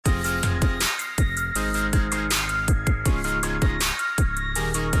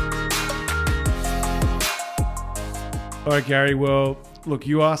All right, Gary. Well, look,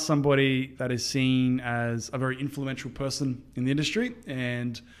 you are somebody that is seen as a very influential person in the industry.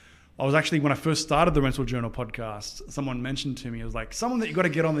 And I was actually, when I first started the Rental Journal podcast, someone mentioned to me, it was like, someone that you got to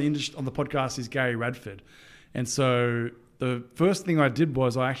get on the podcast is Gary Radford. And so the first thing I did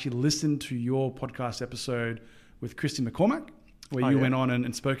was I actually listened to your podcast episode with Christy McCormack, where you went on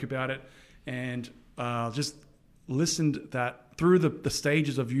and spoke about it, and just listened that through the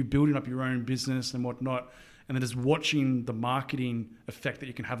stages of you building up your own business and whatnot, and then just watching the marketing effect that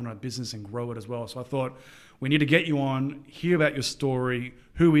you can have on our business and grow it as well. So I thought we need to get you on, hear about your story,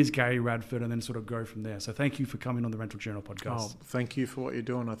 who is Gary Radford, and then sort of go from there. So thank you for coming on the Rental Journal podcast. Oh, thank you for what you're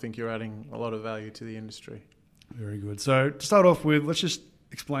doing. I think you're adding a lot of value to the industry. Very good. So to start off with, let's just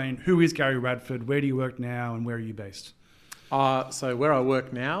explain, who is Gary Radford, where do you work now, and where are you based? So where I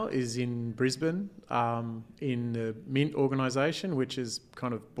work now is in Brisbane, in the Mint organisation, which is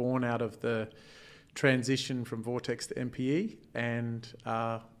kind of born out of the transition from Vortex to MPE, and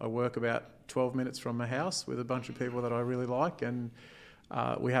I work about 12 minutes from my house with a bunch of people that I really like, and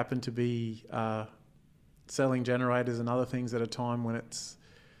we happen to be selling generators and other things at a time when it's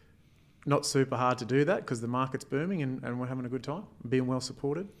not super hard to do that because the market's booming and we're having a good time, being well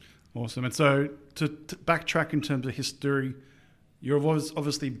supported. Awesome. And so to backtrack in terms of history, you've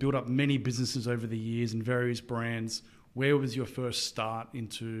obviously built up many businesses over the years and various brands. Where was your first start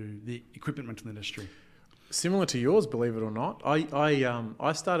into the equipment rental industry? Similar to yours, believe it or not.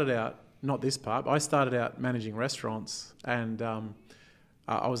 I started out, not this part, but I started out managing restaurants, and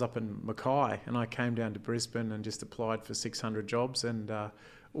I was up in Mackay, and I came down to Brisbane and just applied for 600 jobs, and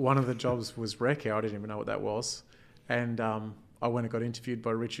one of the jobs was Recare. I didn't even know what that was. And I went and got interviewed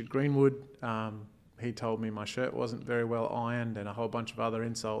by Richard Greenwood. He told me my shirt wasn't very well ironed and a whole bunch of other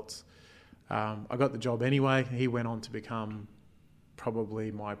insults. I got the job anyway. He went on to become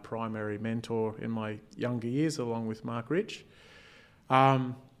probably my primary mentor in my younger years, along with Mark Rich.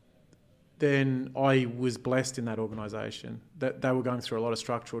 Then I was blessed in that organisation. That they were going through a lot of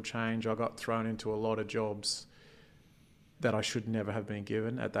structural change. I got thrown into a lot of jobs that I should never have been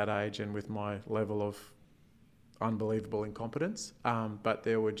given at that age and with my level of unbelievable incompetence. But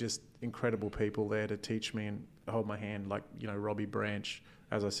there were just incredible people there to teach me and hold my hand, like, Robbie Branch,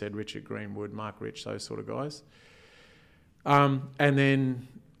 as I said, Richard Greenwood, Mark Rich, those sort of guys. And then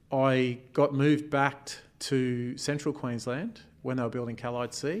I got moved back to Central Queensland when they were building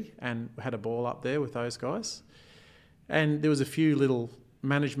Callide C and had a ball up there with those guys. And there was a few little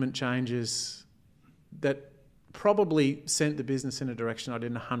management changes that probably sent the business in a direction I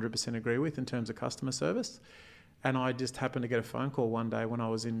didn't 100% agree with in terms of customer service. And I just happened to get a phone call one day when I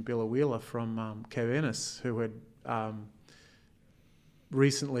was in Billawheeler from Kev Ennis, who had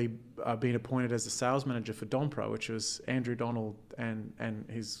recently been appointed as the sales manager for Dompro, which was Andrew Donald and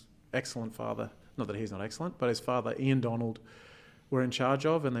his excellent father, not that he's not excellent, but his father, Ian Donald, were in charge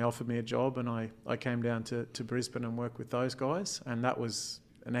of, and they offered me a job, and I came down to Brisbane and worked with those guys, and that was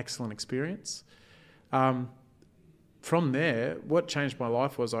an excellent experience. From there, what changed my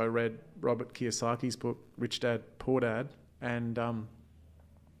life was I read Robert Kiyosaki's book, Rich Dad, Poor Dad, and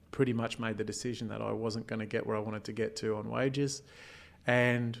pretty much made the decision that I wasn't going to get where I wanted to get to on wages.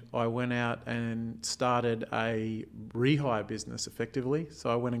 And I went out and started a rehire business effectively. So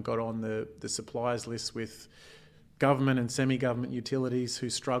I went and got on the suppliers list with government and semi-government utilities who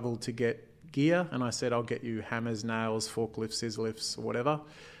struggled to get gear. And I said, I'll get you hammers, nails, forklifts, scissor lifts, or whatever.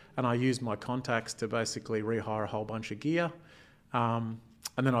 And I used my contacts to basically rehire a whole bunch of gear. And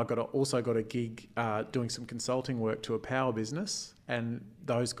then I also got a gig doing some consulting work to a power business. And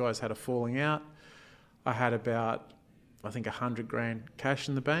those guys had a falling out. I had about, I think, $100,000 cash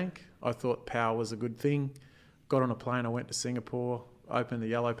in the bank. I thought power was a good thing. Got on a plane, I went to Singapore, opened the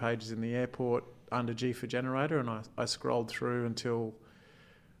yellow pages in the airport under G for generator, and I scrolled through until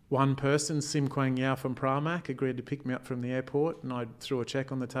one person, Sim Quang Yao from Pramac, agreed to pick me up from the airport, and I threw a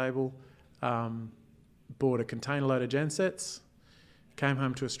check on the table, bought a container load of gensets, came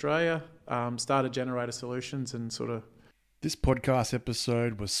home to Australia, started Generator Solutions, and sort of... This podcast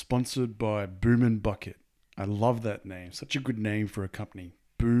episode was sponsored by Boom and Bucket. I love that name. Such a good name for a company.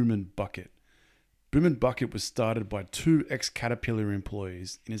 Boom and Bucket. Boom and Bucket was started by two ex-Caterpillar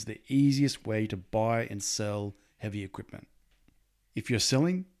employees and is the easiest way to buy and sell heavy equipment. If you're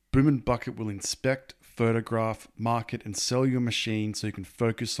selling, Boom and Bucket will inspect, photograph, market and sell your machine so you can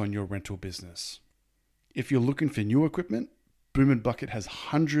focus on your rental business. If you're looking for new equipment, Boom and Bucket has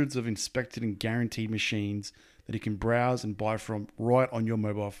hundreds of inspected and guaranteed machines that you can browse and buy from right on your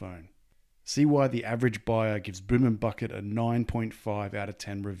mobile phone. See why the average buyer gives Boom and Bucket a 9.5 out of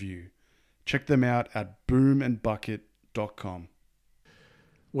 10 review. Check them out at boomandbucket.com.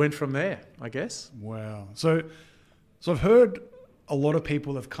 Went from there, I guess. Wow. So So I've heard a lot of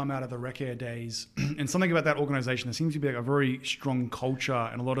people have come out of the Rec Air days and something about that organization, there seems to be like a very strong culture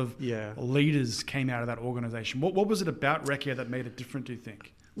and a lot of leaders came out of that organization. What was it about Rec Air that made it different, do you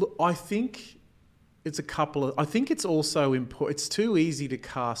think? Look, I think I think it's also important. It's too easy to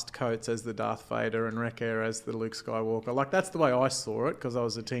cast Coates as the Darth Vader and Rec Air as the Luke Skywalker. Like, that's the way I saw it because I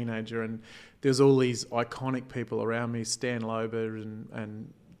was a teenager and there's all these iconic people around me, Stan Lober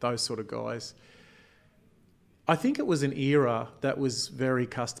and those sort of guys. I think it was an era that was very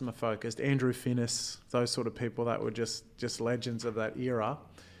customer focused. Andrew Finnis, those sort of people that were just legends of that era.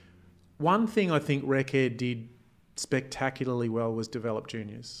 One thing I think Rec Air did spectacularly well was develop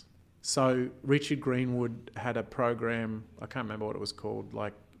juniors. So Richard Greenwood had a program, I can't remember what it was called,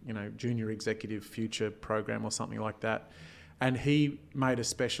 like, Junior Executive Future Program or something like that. And he made a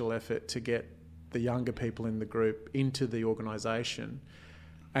special effort to get the younger people in the group into the organisation.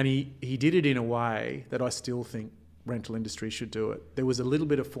 And he did it in a way that I still think rental industry should do it. There was a little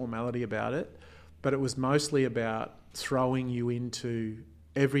bit of formality about it, but it was mostly about throwing you into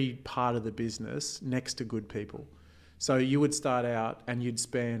every part of the business next to good people. So you would start out and you'd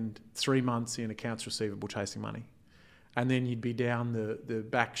spend 3 months in accounts receivable chasing money. And then you'd be down the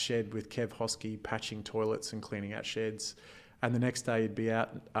back shed with Kev Hosky patching toilets and cleaning out sheds. And the next day you'd be out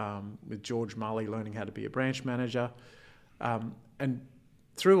with George Mully learning how to be a branch manager. And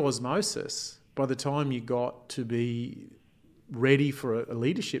through osmosis, by the time you got to be ready for a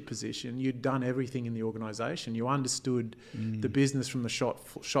leadership position, you'd done everything in the organisation. You understood the business from the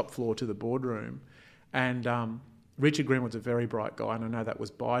shop floor to the boardroom. And Richard Greenwood's a very bright guy, and I know that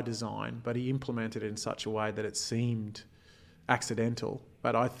was by design, but he implemented it in such a way that it seemed accidental.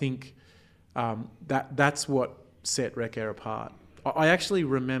 But I think that's what set Rec Air apart. I actually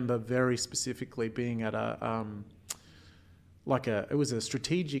remember very specifically being at it was a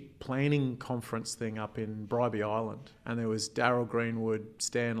strategic planning conference thing up in Bribie Island, and there was Darryl Greenwood,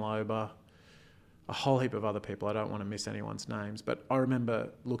 Stan Lober, a whole heap of other people. I don't want to miss anyone's names, but I remember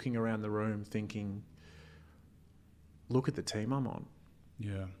looking around the room thinking, look at the team I'm on.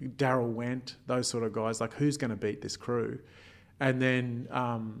 Yeah. Darryl went, those sort of guys, like, who's going to beat this crew? And then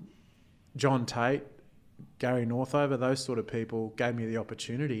John Tate, Gary Northover, those sort of people gave me the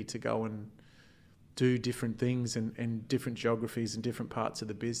opportunity to go and do different things in different geographies and different parts of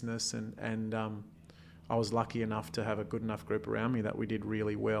the business. And I was lucky enough to have a good enough group around me that we did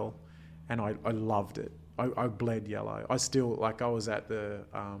really well. And I loved it. I bled yellow. I still, like, I was at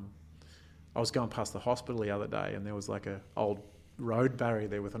I was going past the hospital the other day and there was like a old road barrier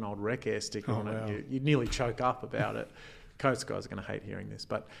there with an old Rec Air sticker on it. You'd nearly choke up about it. Coast guys are going to hate hearing this.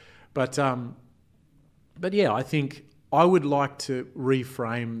 But yeah, I think I would like to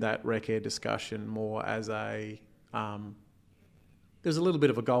reframe that Rec Air discussion more as there's a little bit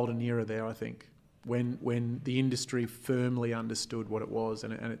of a golden era there, I think, when the industry firmly understood what it was,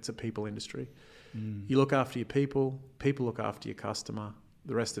 and it's a people industry. You look after your people look after your customer.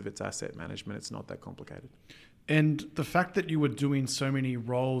 The rest of it's asset management. It's not that complicated. And the fact that you were doing so many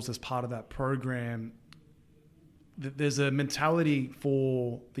roles as part of that program, there's a mentality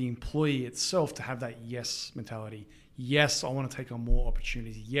for the employee itself to have that yes mentality. Yes, I want to take on more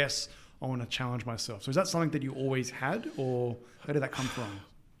opportunities. Yes, I want to challenge myself. So is that something that you always had, or where did that come from?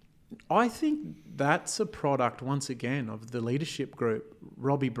 I think that's a product, once again, of the leadership group.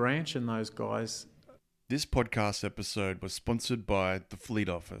 Robbie Branch and those guys. This podcast episode was sponsored by the Fleet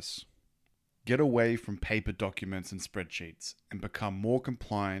Office. Get away from paper documents and spreadsheets and become more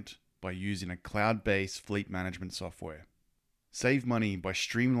compliant by using a cloud-based fleet management software. Save money by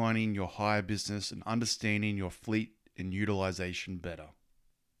streamlining your hire business and understanding your fleet and utilization better.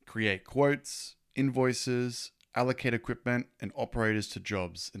 Create quotes, invoices, allocate equipment and operators to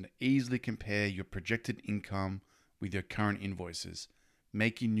jobs, and easily compare your projected income with your current invoices,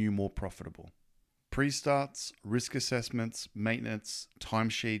 making you more profitable. Pre-starts, risk assessments, maintenance,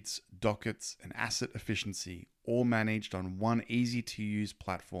 timesheets, dockets, and asset efficiency, all managed on one easy-to-use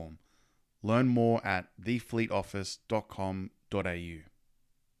platform. Learn more at thefleetoffice.com.au.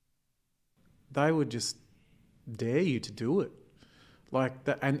 They would just dare you to do it. Like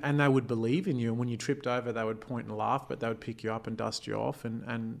that, and they would believe in you. And when you tripped over, they would point and laugh, but they would pick you up and dust you off,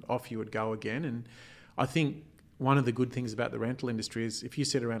 and off you would go again. And I think one of the good things about the rental industry is if you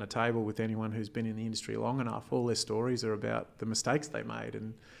sit around a table with anyone who's been in the industry long enough, all their stories are about the mistakes they made,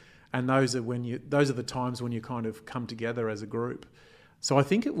 and those are the times when you kind of come together as a group. So I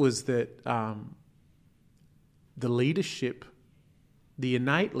think it was that the leadership, the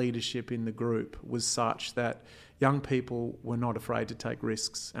innate leadership in the group was such that young people were not afraid to take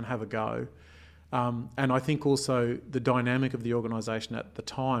risks and have a go. And I think also the dynamic of the organisation at the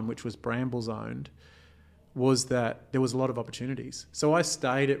time, which was Brambles owned, was that there was a lot of opportunities. So I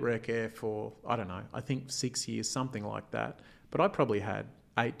stayed at Rec Air for, I don't know, I think 6 years, something like that. But I probably had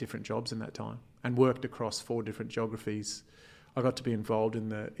 8 different jobs in that time and worked across 4 different geographies. I got to be involved in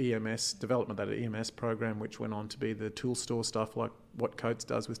the EMS, development of that EMS program, which went on to be the tool store stuff like what Coates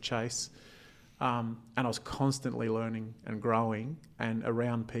does with Chase. And I was constantly learning and growing and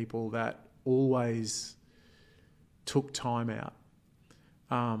around people that always took time out.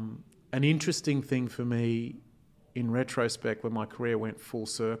 An interesting thing for me in retrospect when my career went full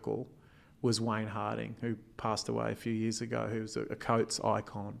circle was Wayne Harding, who passed away a few years ago, who was a Coates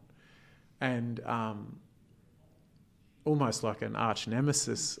icon. And almost like an arch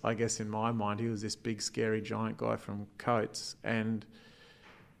nemesis, I guess, in my mind. He was this big, scary, giant guy from Coates. And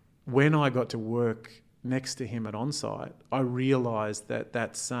when I got to work next to him at Onsite, I realised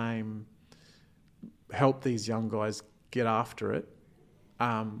that same help these young guys get after it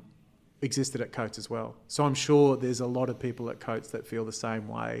existed at Coates as well. So I'm sure there's a lot of people at Coates that feel the same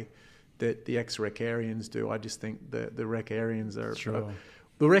way that the ex-Recarians do. I just think the Recarians are... Sure.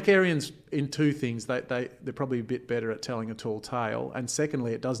 The Recarians, in 2 things, they're probably a bit better at telling a tall tale, and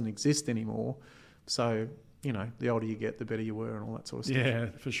secondly, it doesn't exist anymore. So, you know, the older you get, the better you were and all that sort of stuff. Yeah,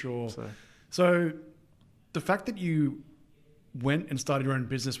 for sure. So the fact that you went and started your own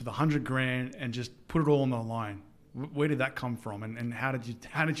business with $100,000 and just put it all on the line, where did that come from, and how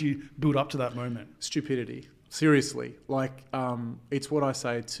did you build up to that moment? Stupidity. Seriously. Like, it's what I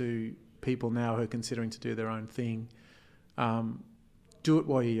say to people now who are considering to do their own thing. Do it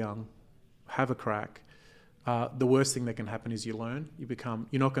while you're young. Have a crack. The worst thing that can happen is you learn.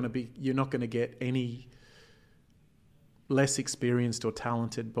 You're not going to get any less experienced or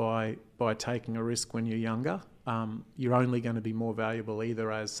talented by taking a risk when you're younger. You're only going to be more valuable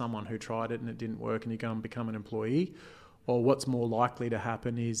either as someone who tried it and it didn't work and you go and become an employee, or what's more likely to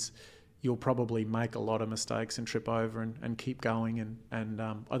happen is you'll probably make a lot of mistakes and trip over and keep going. And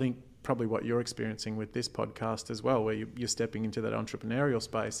I think probably what you're experiencing with this podcast as well, where you're stepping into that entrepreneurial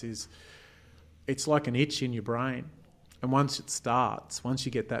space, is it's like an itch in your brain. And once it starts, once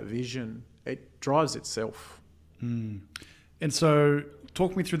you get that vision, it drives itself. And so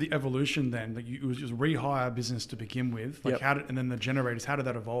talk me through the evolution then. Like it was just a rehire business to begin with. Like Yep. and then the generators, how did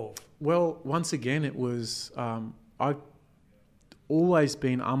that evolve? Well, once again, it was, I've always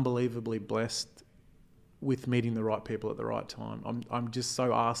been unbelievably blessed with meeting the right people at the right time. I'm just so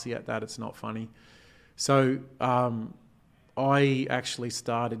arsey at that, it's not funny. So I actually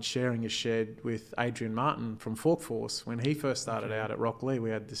started sharing a shed with Adrian Martin from Fork Force. When he first started out at Rocklea,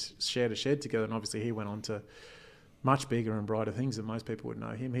 we had shared a shed together, and obviously he went on to much bigger and brighter things than most people would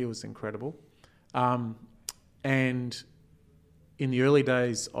know him. He was incredible. And in the early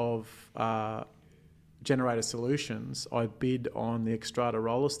days of Generator Solutions, I bid on the Xstrata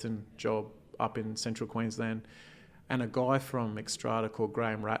Rollaston job up in central Queensland, and a guy from Xstrata called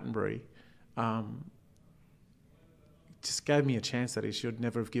Graham Rattenbury just gave me a chance that he should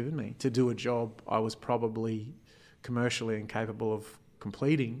never have given me, to do a job I was probably commercially incapable of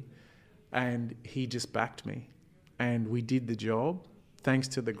completing, and he just backed me. And we did the job. Thanks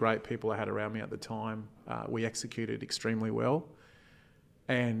to the great people I had around me at the time, we executed extremely well.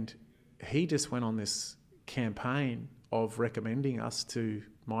 And he just went on this campaign of recommending us to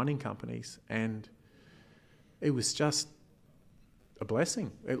mining companies, and it was just a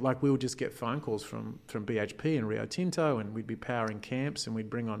blessing. Like, we would just get phone calls from BHP and Rio Tinto, and we'd be powering camps, and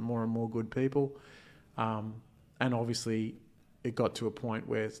we'd bring on more and more good people. And obviously it got to a point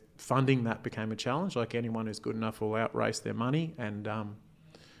where funding that became a challenge. Like, anyone who's good enough will outrace their money. And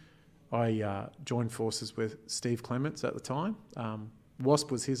I joined forces with Steve Clements at the time.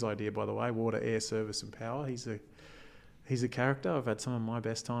 WASP was his idea, by the way, Water, Air, Service and Power. He's a character. I've had some of my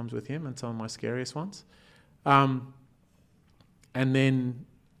best times with him and some of my scariest ones. And then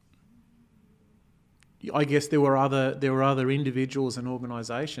I guess there were other individuals and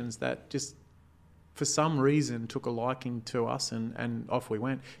organisations that just, for some reason, took a liking to us, and off we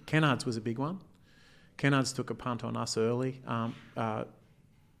went. Kennards was a big one. Kennards took a punt on us early.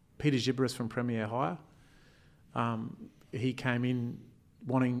 Peter Gibberis from Premier Hire, he came in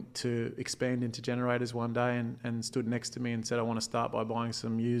wanting to expand into generators one day and stood next to me and said, I want to start by buying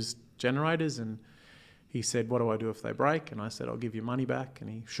some used generators. And he said, what do I do if they break? And I said, I'll give you money back. And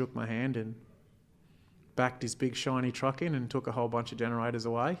he shook my hand and backed his big shiny truck in and took a whole bunch of generators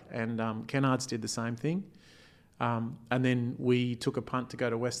away. And Kennards did the same thing. And then we took a punt to go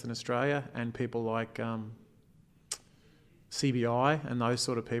to Western Australia, and people like CBI and those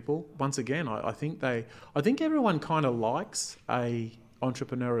sort of people. Once again, I think everyone kind of likes a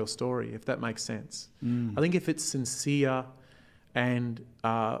entrepreneurial story, if that makes sense. I think if it's sincere and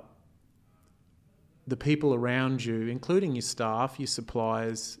the people around you, including your staff, your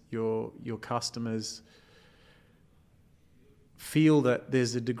suppliers, your customers, feel that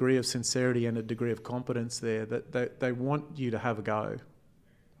there's a degree of sincerity and a degree of competence there, that they want you to have a go.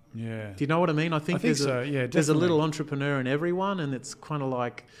 Yeah. Do you know what I mean? I think there's so. Yeah, there's a definitely. little entrepreneur in everyone, and it's kind of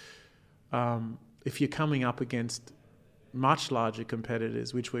like if you're coming up against much larger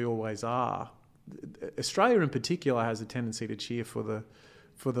competitors, which we always are, Australia in particular has a tendency to cheer for the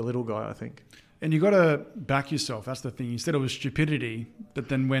little guy, I think. And you got to back yourself. That's the thing. You said it was stupidity, but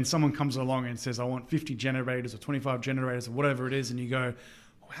then when someone comes along and says, I want 50 generators or 25 generators or whatever it is, and you go,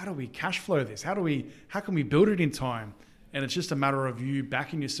 how do we cash flow this? How can we build it in time? And it's just a matter of you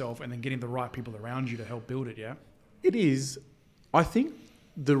backing yourself and then getting the right people around you to help build it, yeah? It is. I think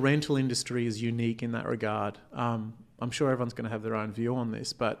the rental industry is unique in that regard. I'm sure everyone's going to have their own view on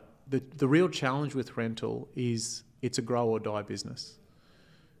this, but the real challenge with rental is it's a grow or die business.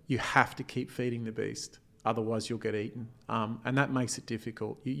 You have to keep feeding the beast, otherwise you'll get eaten. And that makes it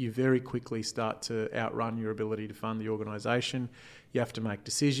difficult. You very quickly start to outrun your ability to fund the organisation. You have to make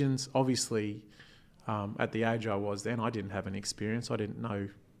decisions. Obviously, at the age I was then, I didn't have any experience. I didn't know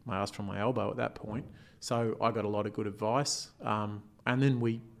my ass from my elbow at that point. So I got a lot of good advice. And then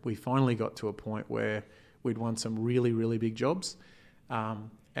we finally got to a point where we'd won some really, really big jobs. I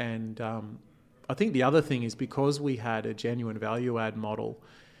think the other thing is because we had a genuine value add model,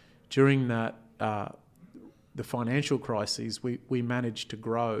 during that the financial crises, we managed to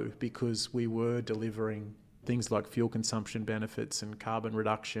grow because we were delivering things like fuel consumption benefits and carbon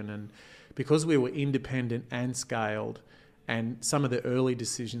reduction, and because we were independent and scaled, and some of the early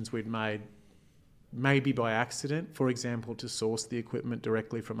decisions we'd made, maybe by accident, for example, to source the equipment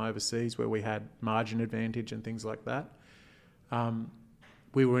directly from overseas where we had margin advantage and things like that,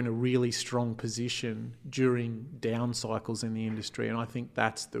 we were in a really strong position during down cycles in the industry, and I think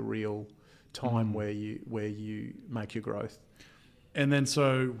that's the real time where you make your growth. And then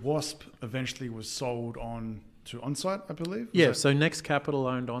so Wasp eventually was sold on to Onsite, I believe? So Next Capital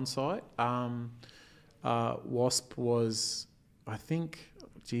owned Onsite. Wasp was, I think,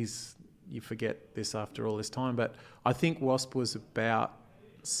 geez, you forget this after all this time, but I think Wasp was about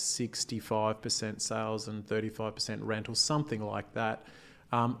 65% sales and 35% rental, something like that.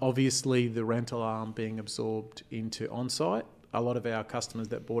 Obviously, the rental arm being absorbed into Onsite. A lot of our customers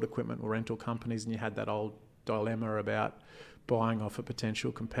that bought equipment were rental companies, and you had that old dilemma about buying off a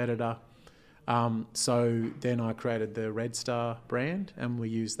potential competitor. So then I created the Red Star brand, and we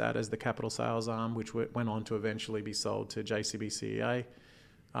used that as the capital sales arm, which went on to eventually be sold to JCB CEA.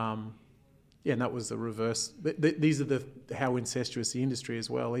 And that was the reverse. These are how incestuous the industry as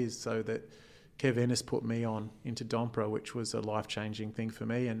well is, so that Kev Ennis put me on into Dompra, which was a life-changing thing for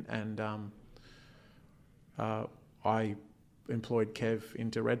me, and I employed Kev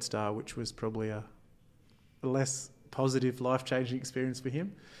into Red Star, which was probably a less positive, life-changing experience for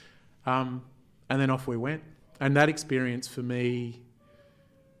him. And then off we went. And that experience for me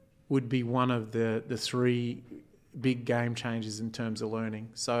would be one of the three big game changers in terms of learning.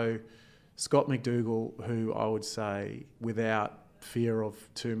 So Scott McDougall, who I would say, without fear of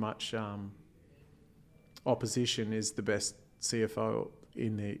too much opposition, is the best CFO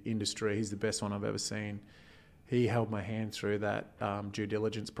in the industry. He's the best one I've ever seen. He held my hand through that due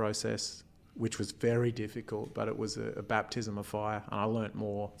diligence process, which was very difficult, but it was a baptism of fire. And I learnt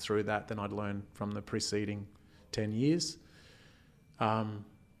more through that than I'd learned from the preceding 10 years. And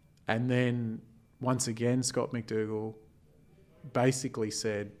then once again, Scott McDougall basically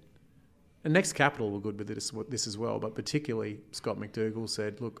said, and Next Capital were good with this as well, but particularly Scott McDougall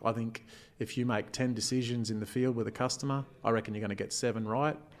said, look, I think if you make 10 decisions in the field with a customer, I reckon you're going to get 7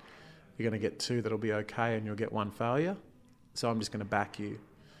 right. You're going to get 2 that'll be okay, and you'll get 1 failure. So I'm just going to back you.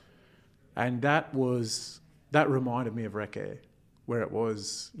 And that reminded me of Rec Air, where it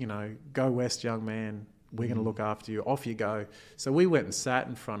was, go west, young man, we're going to look after you, off you go. So we went and sat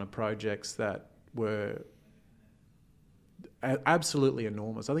in front of projects that were absolutely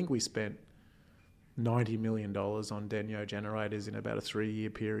enormous. I think we spent $90 million on Denyo generators in about a 3-year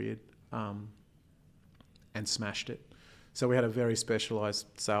period, and smashed it. So we had a very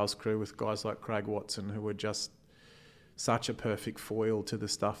specialised sales crew with guys like Craig Watson, who were just such a perfect foil to the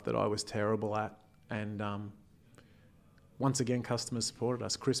stuff that I was terrible at. And once again, customers supported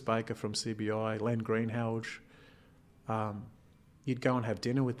us. Chris Baker from CBI, Len Greenhalgh. You'd go and have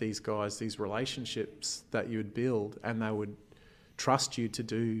dinner with these guys, these relationships that you would build, and they would trust you to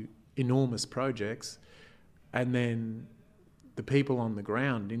do enormous projects. And then the people on the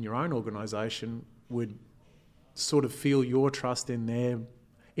ground in your own organisation would sort of feel your trust in them,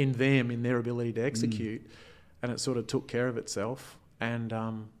 in their ability to execute. And it sort of took care of itself. And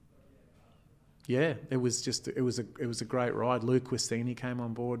yeah, it was a great ride. Lou Quistini came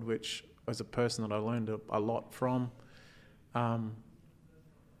on board, which was a person that I learned a lot from.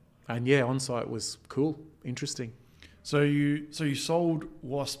 And yeah, on-site was cool, interesting. So you sold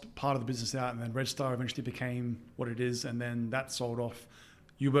Wasp part of the business out, and then Red Star eventually became what it is, and then that sold off.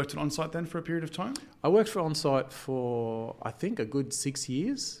 You worked at on-site then for a period of time? I worked for on-site for, I think, a good 6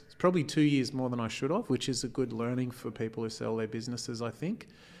 years. It's probably 2 years more than I should have, which is a good learning for people who sell their businesses, I think.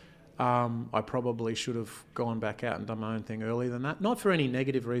 I probably should have gone back out and done my own thing earlier than that. Not for any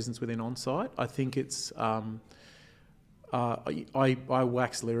negative reasons within on-site. I think it's... I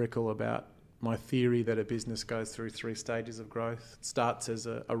wax lyrical about my theory that a business goes through 3 stages of growth. It starts as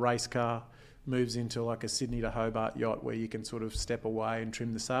a race car, moves into like a Sydney to Hobart yacht where you can sort of step away and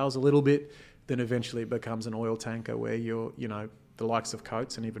trim the sails a little bit. Then eventually it becomes an oil tanker where you're, the likes of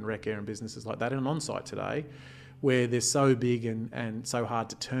Coates and even Rec Air and businesses like that, and on-site today, where they're so big and so hard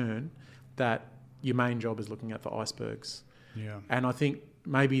to turn that your main job is looking out for icebergs. Yeah. And I think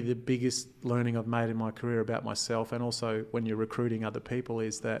maybe the biggest learning I've made in my career about myself, and also when you're recruiting other people,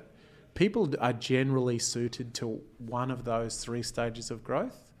 is that people are generally suited to one of those 3 stages of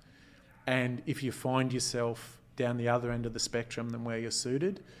growth. And if you find yourself down the other end of the spectrum than where you're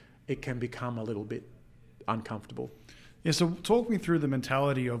suited, it can become a little bit uncomfortable. Yeah, so talk me through the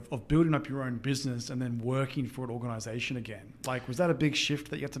mentality of building up your own business and then working for an organisation again. Like, was that a big shift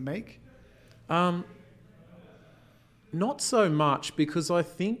that you had to make? Not so much, because I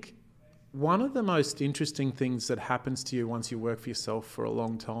think one of the most interesting things that happens to you once you work for yourself for a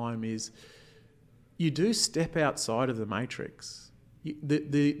long time is you do step outside of the matrix.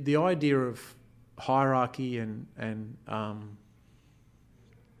 The idea of hierarchy and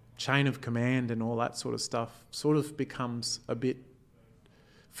chain of command and all that sort of stuff sort of becomes a bit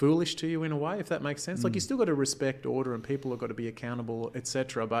foolish to you in a way, if that makes sense. Like, you still got to respect order and people have got to be accountable,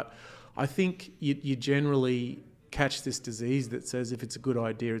 etc. But I think you generally catch this disease that says if it's a good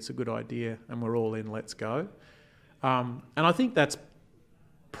idea, it's a good idea, and we're all in, let's go. And I think that's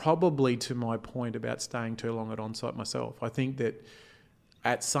probably to my point about staying too long at on-site myself. I think that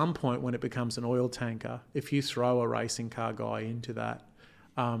at some point when it becomes an oil tanker, if you throw a racing car guy into that,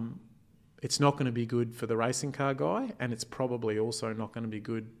 it's not going to be good for the racing car guy, and it's probably also not going to be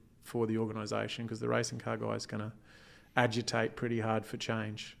good for the organisation, because the racing car guy is going to agitate pretty hard for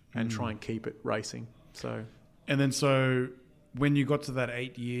change and try and keep it racing. So when you got to that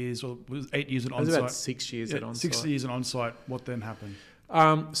 8 years, or was it 8 years at on-site? It was about 6 years at on-site. 6 years at on-site, what then happened?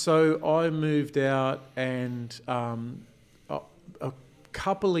 So I moved out, and a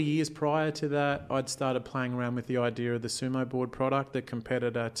couple of years prior to that, I'd started playing around with the idea of the sumo board product, the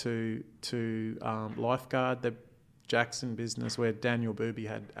competitor to Lifeguard, the Jackson business, where Daniel Booby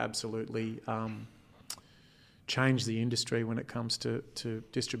had absolutely changed the industry when it comes to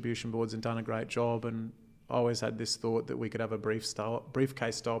distribution boards and done a great job. And I always had this thought that we could have a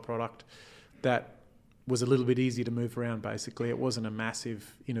briefcase style product that was a little bit easy to move around, basically. It wasn't a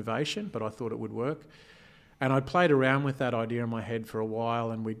massive innovation, but I thought it would work. And I'd played around with that idea in my head for a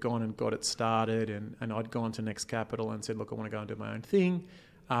while, and we'd gone and got it started, and I'd gone to Next Capital and said, look, I want to go and do my own thing.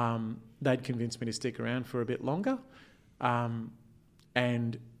 They'd convinced me to stick around for a bit longer.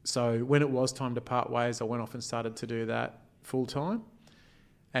 And so when it was time to part ways, I went off and started to do that full time.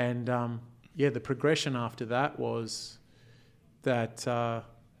 And the progression after that was that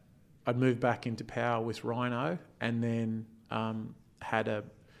I'd moved back into power with Rhino, and then had a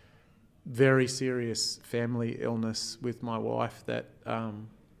very serious family illness with my wife that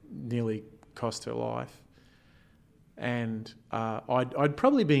nearly cost her life. And I'd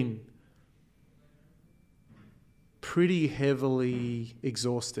probably been pretty heavily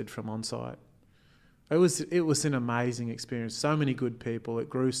exhausted from on-site. It was an amazing experience. So many good people. It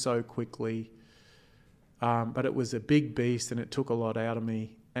grew so quickly. But it was a big beast, and it took a lot out of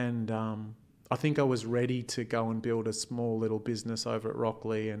me. And I think I was ready to go and build a small little business over at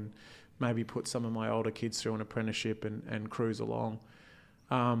Rockley and maybe put some of my older kids through an apprenticeship and cruise along.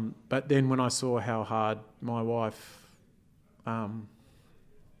 But then when I saw how hard my wife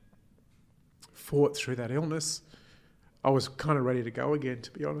fought through that illness, I was kind of ready to go again,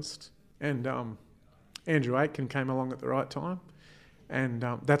 to be honest. And Andrew Aitken came along at the right time. And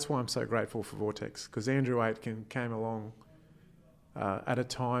that's why I'm so grateful for Vortex, because Andrew Aitken came along at a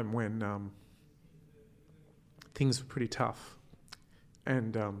time when things were pretty tough.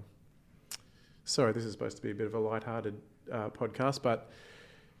 And sorry, this is supposed to be a bit of a lighthearted podcast, but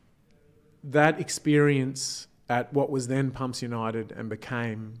that experience at what was then Pumps United and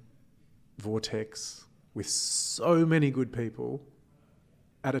became Vortex, with so many good people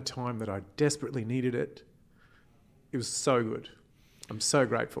at a time that I desperately needed it, it was so good. I'm so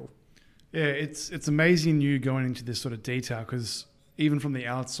grateful. Yeah, it's amazing you going into this sort of detail, because even from the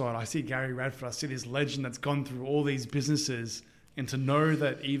outside, I see Gary Radford, I see this legend that's gone through all these businesses, and to know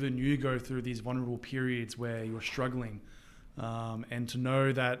that even you go through these vulnerable periods where you're struggling, and to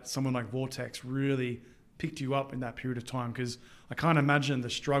know that someone like Vortex really picked you up in that period of time, because I can't imagine the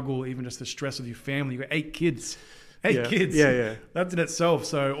struggle, even just the stress of your family. You've got 8 kids. Eight kids. Yeah. That's in itself.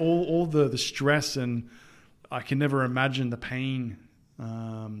 So all the stress, and I can never imagine the pain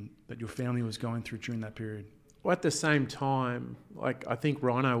that your family was going through during that period. Well, at the same time, like, I think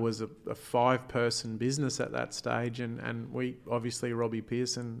Rhino was a 5-person business at that stage, and we obviously, Robbie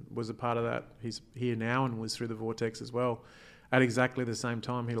Pearson was a part of that. He's here now and was through the Vortex as well. At exactly the same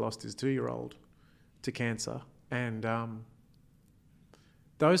time, he lost his 2-year-old to cancer, and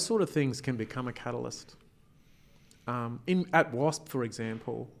those sort of things can become a catalyst. At WASP, for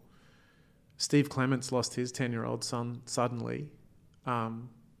example, Steve Clements lost his 10-year-old son suddenly,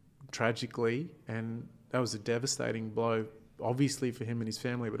 tragically, and that was a devastating blow, obviously for him and his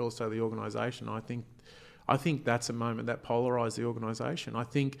family, but also the organisation. I think that's a moment that polarised the organisation. I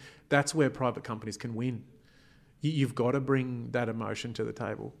think that's where private companies can win. You've got to bring that emotion to the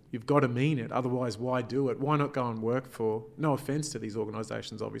table. You've got to mean it. Otherwise, why do it? Why not go and work for, no offence to these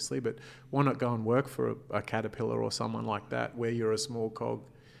organisations, obviously, but why not go and work for a Caterpillar or someone like that, where you're a small cog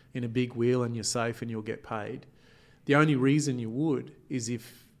in a big wheel and you're safe and you'll get paid? The only reason you would is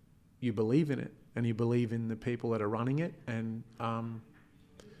if you believe in it and you believe in the people that are running it. And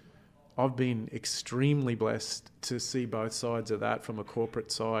I've been extremely blessed to see both sides of that, from a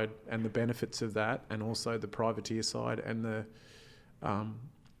corporate side and the benefits of that, and also the privateer side. And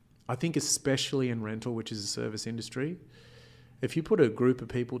I think especially in rental, which is a service industry, if you put a group of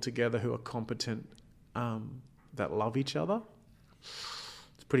people together who are competent, that love each other,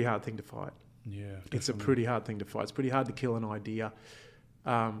 it's a pretty hard thing to fight. Yeah, definitely. It's a pretty hard thing to fight. It's pretty hard to kill an idea.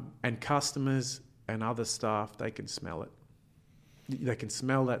 And customers and other staff, they can smell it. They can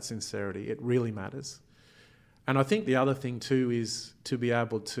smell that sincerity. It really matters. And I think the other thing too is to be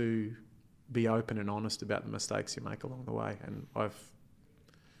able to be open and honest about the mistakes you make along the way. And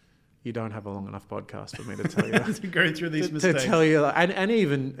you don't have a long enough podcast for me to tell you to go through these mistakes. To tell you, and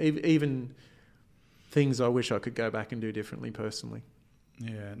even things I wish I could go back and do differently personally.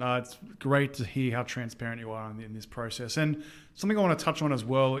 Yeah, no, it's great to hear how transparent you are in this process. And something I want to touch on as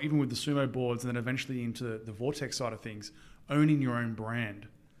well, even with the sumo boards and then eventually into the Vortex side of things, owning your own brand.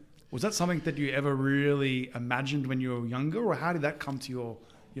 Was that something that you ever really imagined when you were younger, or how did that come to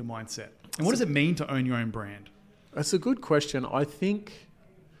your mindset? And what does it mean to own your own brand? That's a good question. I think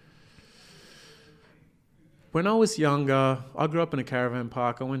when I was younger, I grew up in a caravan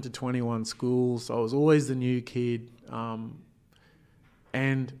park. I went to 21 schools. I was always the new kid.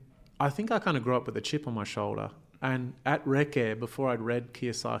 And I think I kind of grew up with a chip on my shoulder. And at Rec Air, before I'd read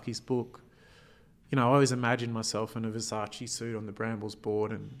Kiyosaki's book, I always imagined myself in a Versace suit on the Brambles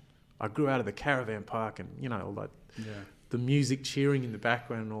board, and I grew out of the caravan park and, all that, the music cheering in the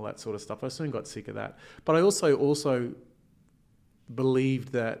background and all that sort of stuff. I soon got sick of that. But I also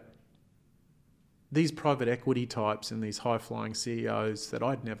believed that these private equity types and these high-flying CEOs that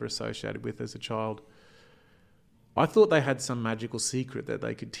I'd never associated with as a child, I thought they had some magical secret that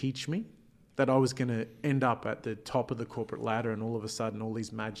they could teach me, that I was going to end up at the top of the corporate ladder, and all of a sudden all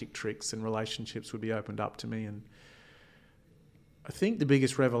these magic tricks and relationships would be opened up to me. And I think the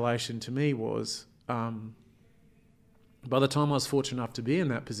biggest revelation to me was, by the time I was fortunate enough to be in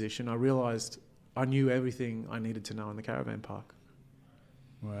that position, I realised I knew everything I needed to know in the caravan park.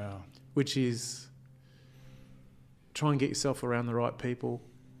 Wow. Which is try and get yourself around the right people,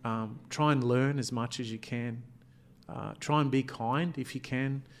 try and learn as much as you can, try and be kind if you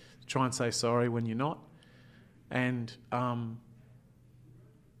can, try and say sorry when you're not. And I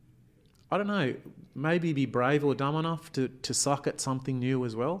don't know, maybe be brave or dumb enough to suck at something new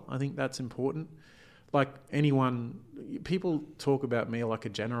as well. I think that's important. Like people talk about me like a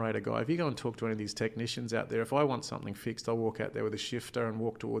generator guy. If you go and talk to any of these technicians out there, if I want something fixed, I'll walk out there with a shifter and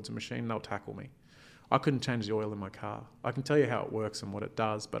walk towards a machine and they'll tackle me. I couldn't change the oil in my car. I can tell you how it works and what it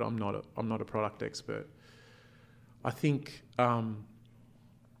does, but I'm not a product expert. I think it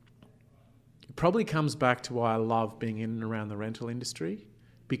probably comes back to why I love being in and around the rental industry,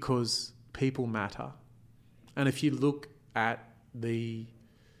 because people matter. And if you look at the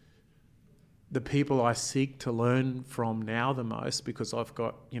people I seek to learn from now the most, because I've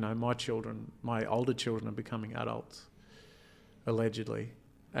got, my older children are becoming adults, allegedly.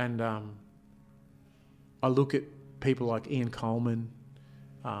 And I look at people like Ian Coleman,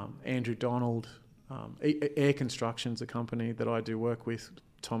 Andrew Donald, Air Construction's a company that I do work with,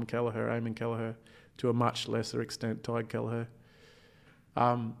 Tom Kelleher, Eamon Kelleher, to a much lesser extent, Ty Kelleher.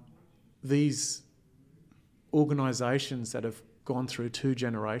 these organisations that have gone through 2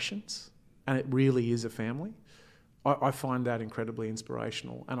 generations, and it really is a family, I find that incredibly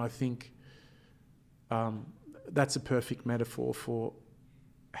inspirational. And I think that's a perfect metaphor for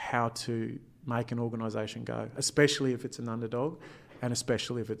how to make an organisation go, especially if it's an underdog and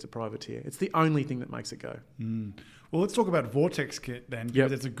especially if it's a privateer. It's the only thing that makes it go. Well, let's talk about Vortex Kit then,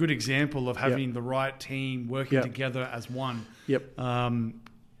 because it's a good example of having the right team working together as one.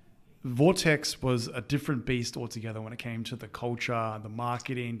 Vortex was a different beast altogether when it came to the culture, the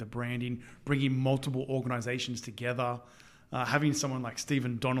marketing, the branding, bringing multiple organizations together. Having someone like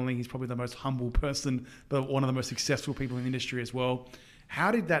Stephen Donnelly, he's probably the most humble person, but one of the most successful people in the industry as well.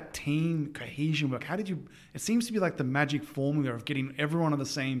 How did that team cohesion work? It seems to be like the magic formula of getting everyone on the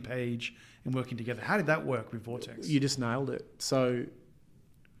same page and working together. How did that work with Vortex? You just nailed it. So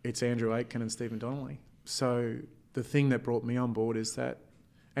it's Andrew Aitken and Stephen Donnelly. So the thing that brought me on board is that,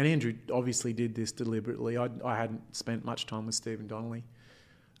 and Andrew obviously did this deliberately. I hadn't spent much time with Stephen Donnelly.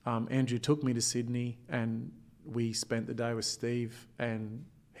 Andrew took me to Sydney and we spent the day with Steve, and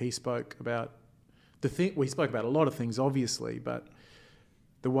he spoke about we spoke about a lot of things, obviously, but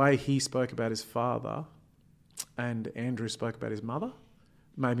the way he spoke about his father and Andrew spoke about his mother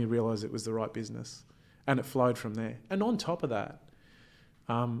made me realise it was the right business, and it flowed from there. And on top of that,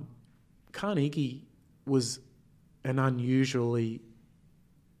 Carnegie was an unusually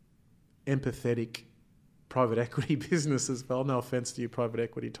empathetic private equity business as well. No offence to you private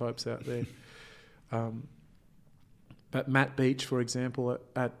equity types out there. But Matt Beach, for example,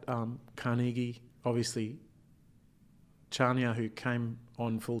 at Carnegie, obviously Chania, who came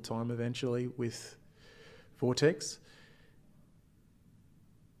on full-time eventually with Vortex,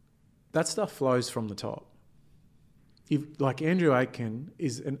 that stuff flows from the top. Like Andrew Aitken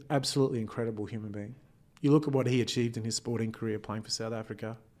is an absolutely incredible human being. You look at what he achieved in his sporting career playing for South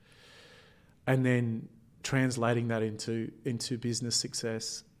Africa, and then translating that into business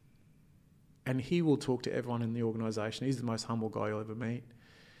success. And he will talk to everyone in the organisation. He's the most humble guy you'll ever meet.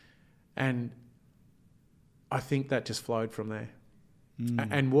 And I think that just flowed from there.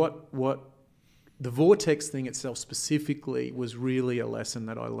 And what the Vortex thing itself specifically was really a lesson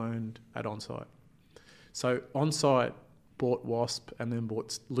that I learned at Onsite. So Onsite bought Wasp and then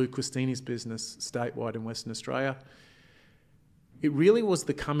bought Lou Quistini's business statewide in Western Australia. It really was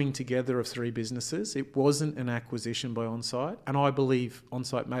the coming together of 3 businesses. It wasn't an acquisition by Onsite. And I believe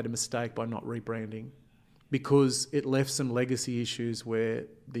Onsite made a mistake by not rebranding, because it left some legacy issues where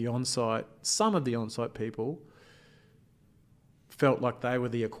some of the Onsite people felt like they were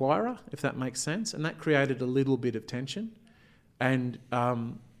the acquirer, if that makes sense. And that created a little bit of tension. And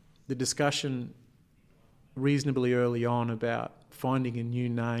the discussion reasonably early on about finding a new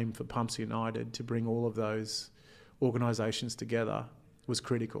name for Pumps United to bring all of those organisations together was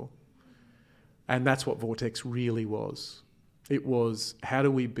critical. And that's what Vortex really was. It was, how do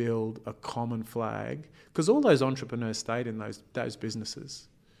we build a common flag? Because all those entrepreneurs stayed in those businesses,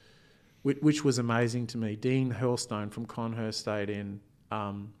 which was amazing to me. Dean Hurlstone from Conhurst stayed in.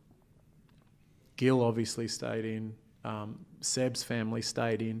 Gil obviously stayed in. Seb's family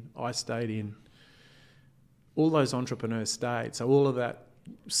stayed in. I stayed in. All those entrepreneurs stayed. So all of that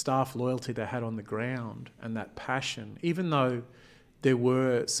staff loyalty they had on the ground and that passion, even though there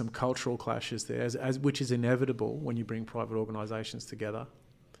were some cultural clashes there, which is inevitable when you bring private organisations together.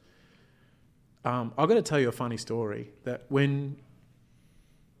 I've got to tell you a funny story that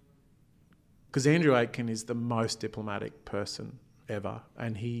because Andrew Aitken is the most diplomatic person ever,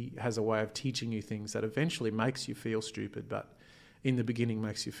 and he has a way of teaching you things that eventually makes you feel stupid, but in the beginning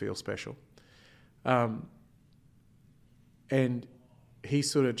makes you feel special. And he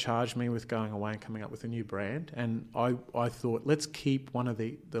sort of charged me with going away and coming up with a new brand. And I thought, let's keep one of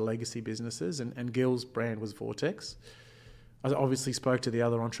the legacy businesses. And Gil's brand was Vortex. I obviously spoke to the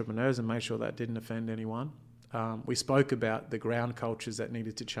other entrepreneurs and made sure that didn't offend anyone. We spoke about the ground cultures that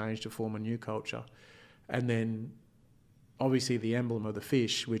needed to change to form a new culture. And then obviously the emblem of the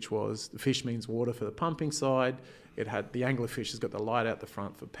fish, which was, the fish means water for the pumping side. It had, the anglerfish has got the light out the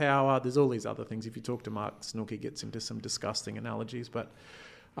front for power. There's all these other things. If you talk to Mark Snook, he gets into some disgusting analogies. But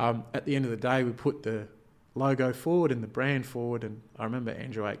at the end of the day, we put the logo forward and the brand forward. And I remember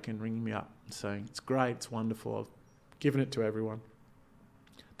Andrew Aitken ringing me up and saying, it's great, it's wonderful. I've given it to everyone.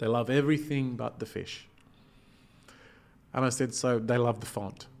 They love everything but the fish. And I said, so they love the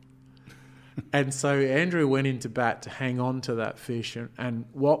font. And so Andrew went into bat to hang on to that fish. And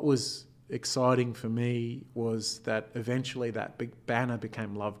what was exciting for me was that eventually that big banner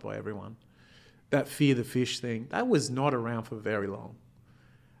became loved by everyone. That fear the fish thing, that was not around for very long.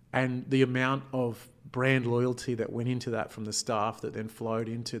 And the amount of brand loyalty that went into that from the staff that then flowed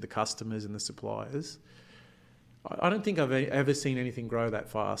into the customers and the suppliers. I don't think I've ever seen anything grow that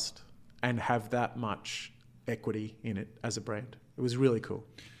fast and have that much equity in it as a brand. It was really cool.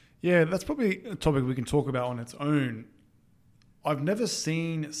 Yeah, that's probably a topic we can talk about on its own. I've never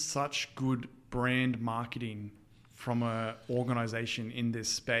seen such good brand marketing from an organization in this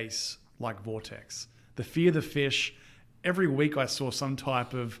space like Vortex. The Fear the Fish, every week I saw some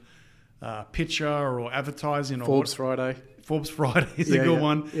type of picture or advertising. Forbes Friday. Forbes Friday is a good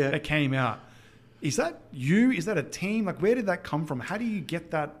one that came out. Is that you? Is that a team? Like, where did that come from? How do you get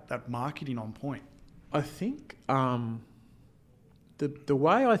that marketing on point? I think the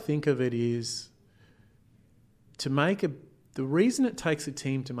way I think of it is the reason it takes a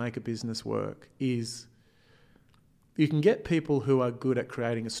team to make a business work is you can get people who are good at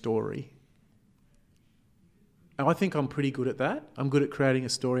creating a story. And I think I'm pretty good at that. I'm good at creating a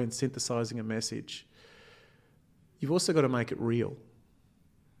story and synthesizing a message. You've also got to make it real.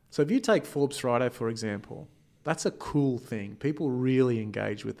 So if you take Forbes Friday, for example, that's a cool thing. People really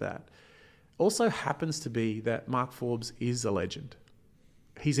engage with that. Also happens to be that Mark Forbes is a legend.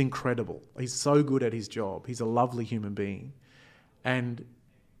 He's incredible. He's so good at his job. He's a lovely human being. And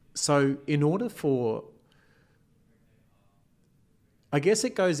so in order for... I guess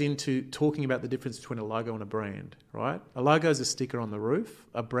it goes into talking about the difference between a logo and a brand, right? A logo is a sticker on the roof.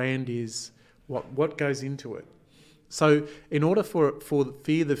 A brand is what goes into it. So in order for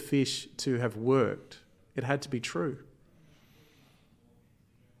Fear the Fish to have worked, it had to be true.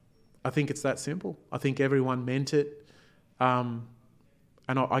 I think it's that simple. I think everyone meant it. And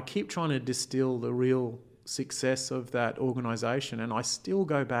I keep trying to distill the real success of that organisation. And I still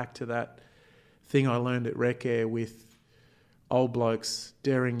go back to that thing I learned at Rec Air with old blokes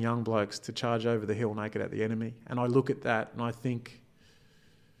daring young blokes to charge over the hill naked at the enemy. And I look at that and I think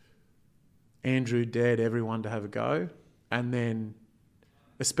Andrew dared everyone to have a go. And then,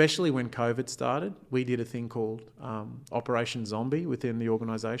 especially when COVID started, we did a thing called Operation Zombie within the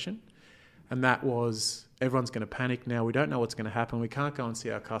organisation. And that was, everyone's going to panic now. We don't know what's going to happen. We can't go and see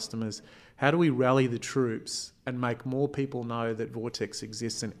our customers. How do we rally the troops and make more people know that Vortex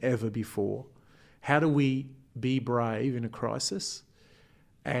exists than ever before? How do we be brave in a crisis?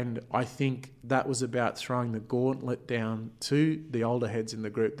 And I think that was about throwing the gauntlet down to the older heads in the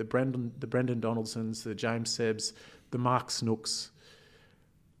group, the Brendan Donaldsons, the James Sebbs, the Mark Snooks,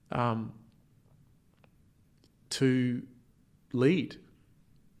 to lead.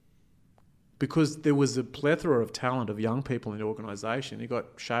 Because there was a plethora of talent of young people in the organisation. You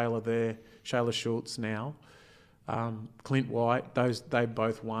got Shayla there, Shayla Schultz now, Clint White. They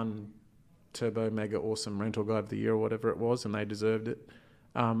both won Turbo Mega Awesome Rental Guy of the Year or whatever it was, and they deserved it.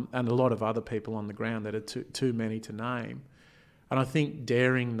 And a lot of other people on the ground that are too many to name. And I think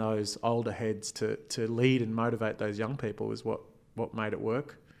daring those older heads to lead and motivate those young people is what made it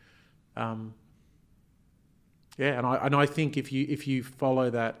work. And I think if you follow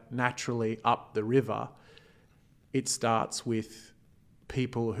that naturally up the river, it starts with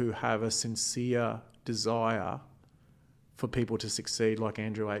people who have a sincere desire for people to succeed, like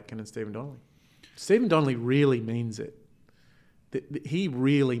Andrew Aitken and Stephen Donnelly. Stephen Donnelly really means it. He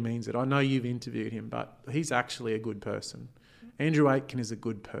really means it. I know you've interviewed him, but he's actually a good person. Andrew Aitken is a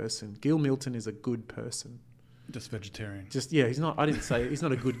good person. Gil Milton is a good person. Just vegetarian. He's not. I didn't say he's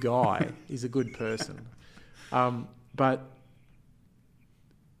not a good guy. He's a good person. But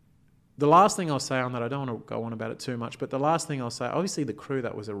the last thing I'll say on that, I don't want to go on about it too much, but the last thing I'll say, obviously the crew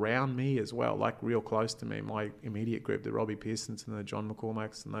that was around me as well, like real close to me, my immediate group, the Robbie Pearsons and the John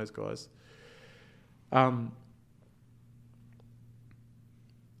McCormacks and those guys.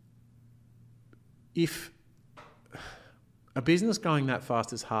 If a business growing that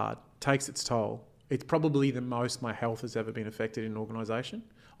fast is hard, takes its toll, it's probably the most my health has ever been affected in an organisation.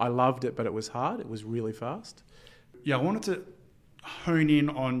 I loved it, but it was hard. It was really fast. Yeah, I wanted to hone in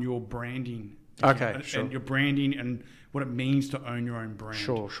on your branding. Okay, and, sure. And your branding and what it means to own your own brand.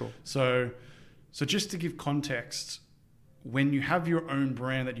 Sure. So just to give context, when you have your own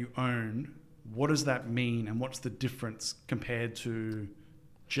brand that you own, what does that mean and what's the difference compared to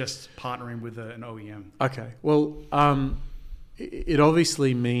just partnering with an OEM? Okay. Well, it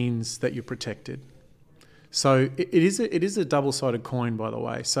obviously means that you're protected. So it is a double-sided coin, by the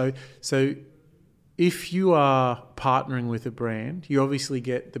way. So if you are partnering with a brand, you obviously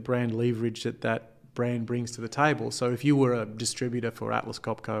get the brand leverage that brand brings to the table. So if you were a distributor for Atlas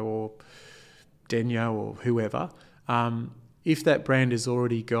Copco or Denyo or whoever, if that brand has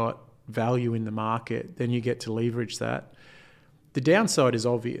already got value in the market, then you get to leverage that. The downside is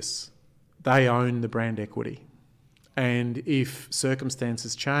obvious. They own the brand equity. And if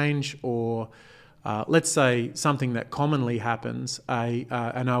circumstances change or let's say something that commonly happens,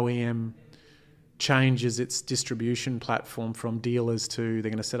 an OEM changes its distribution platform from dealers to they're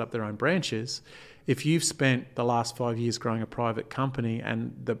going to set up their own branches. If you've spent the last 5 years growing a private company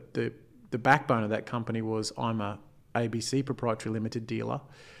and the backbone of that company was I'm a ABC proprietary limited dealer,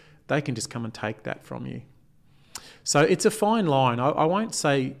 they can just come and take that from you. So it's a fine line. I won't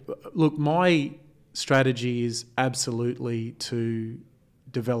say, look, my strategy is absolutely to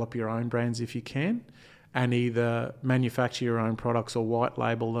develop your own brands if you can, and either manufacture your own products or white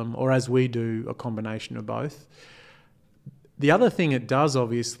label them, or as we do, a combination of both. The other thing it does,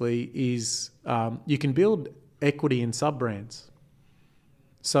 obviously, is you can build equity in sub-brands.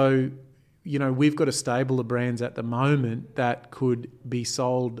 So, we've got a stable of brands at the moment that could be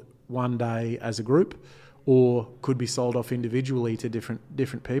sold one day as a group or could be sold off individually to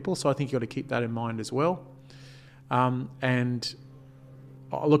different people. So I think you've got to keep that in mind as well. Look,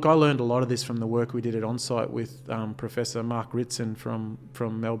 I learned a lot of this from the work we did at Onsite with Professor Mark Ritson from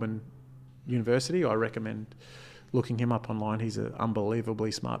Melbourne University. I recommend looking him up online. He's an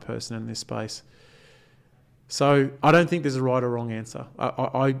unbelievably smart person in this space. So I don't think there's a right or wrong answer.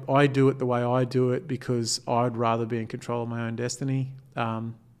 I do it the way I do it because I'd rather be in control of my own destiny.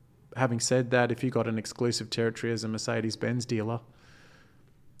 Having said that, if you've got an exclusive territory as a Mercedes-Benz dealer,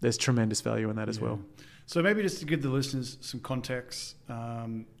 there's tremendous value in that as well. So maybe just to give the listeners some context,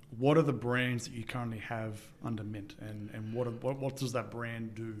 what are the brands that you currently have under Mint, and what does that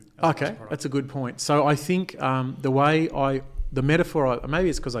brand do? Okay, that's a good point. So I think the metaphor, maybe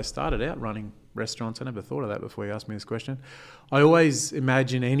it's because I started out running restaurants. I never thought of that before you asked me this question. I always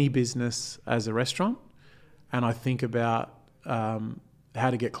imagine any business as a restaurant, and I think about how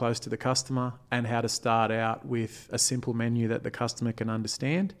to get close to the customer and how to start out with a simple menu that the customer can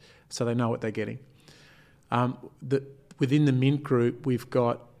understand so they know what they're getting. Within the Mint Group, we've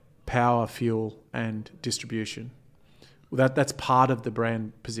got power, fuel, and distribution. That's part of the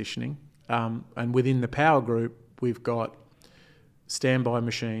brand positioning. And within the power group, we've got standby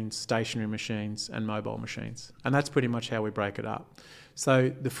machines, stationary machines, and mobile machines. And that's pretty much how we break it up. So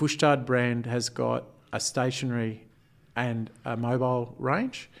the Fustad brand has got a stationary and a mobile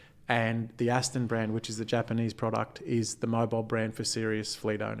range, and the Aston brand, which is the Japanese product, is the mobile brand for serious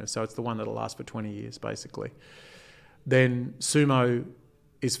fleet owners. So it's the one that'll last for 20 years, basically. Then Sumo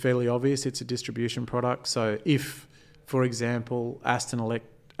is fairly obvious. It's a distribution product. So if, for example, Aston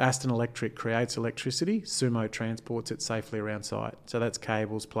Electric creates electricity, Sumo transports it safely around site. So that's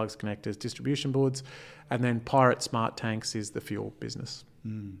cables, plugs, connectors, distribution boards. And then Pirate Smart Tanks is the fuel business.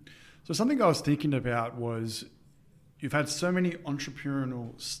 So something I was thinking about was you've had so many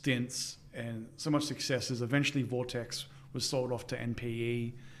entrepreneurial stints and so much successes. Eventually, Vortex was sold off to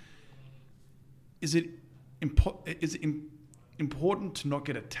NPE. Is it important to not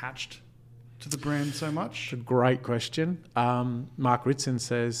get attached to the brand so much? It's a great question. Mark Ritson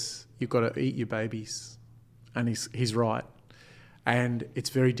says you've got to eat your babies, and he's right. And it's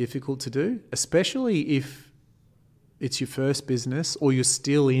very difficult to do, especially if it's your first business or you're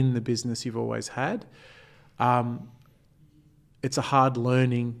still in the business you've always had. It's a hard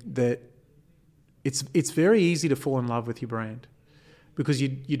learning that it's very easy to fall in love with your brand because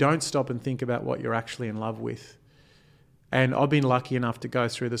you don't stop and think about what you're actually in love with. And I've been lucky enough to go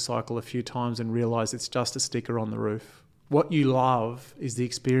through the cycle a few times and realise it's just a sticker on the roof. What you love is the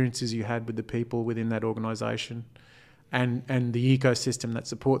experiences you had with the people within that organisation and the ecosystem that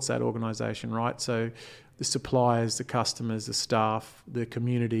supports that organisation, right? So the suppliers, the customers, the staff, the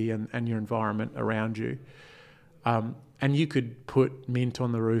community and your environment around you. And you could put Mint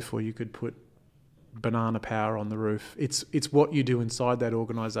on the roof or you could put Banana Power on the roof. It's what you do inside that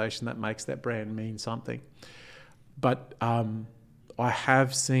organisation that makes that brand mean something. But I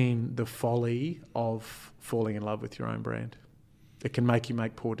have seen the folly of falling in love with your own brand. It can make you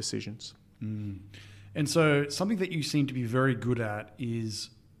make poor decisions. And so something that you seem to be very good at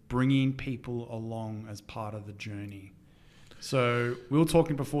is bringing people along as part of the journey. So we were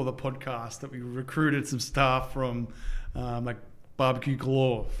talking before the podcast that we recruited some staff from like Barbecue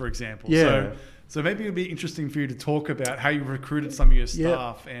Galore, for example. Yeah. So maybe it would be interesting for you to talk about how you recruited some of your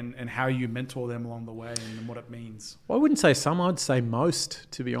staff and how you mentor them along the way and what it means. Well, I wouldn't say some, I'd say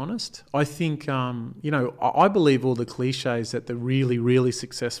most, to be honest. I think, I believe all the cliches that the really, really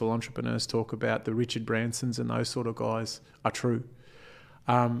successful entrepreneurs talk about, the Richard Bransons and those sort of guys, are true.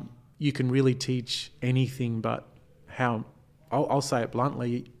 You can really teach anything but how, I'll say it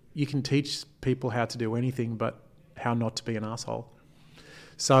bluntly, you can teach people how to do anything but how not to be an asshole.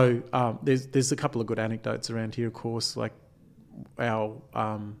 So there's a couple of good anecdotes around here, of course, like our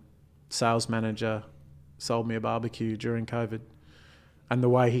sales manager sold me a barbecue during COVID. And the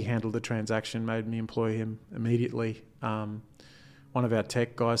way he handled the transaction made me employ him immediately. One of our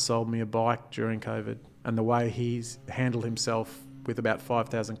tech guys sold me a bike during COVID, and the way he's handled himself with about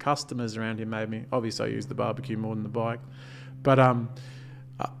 5,000 customers around him made me, obviously I use the barbecue more than the bike. But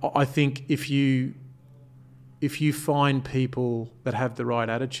I think if you find people that have the right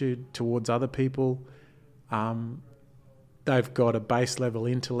attitude towards other people, they've got a base level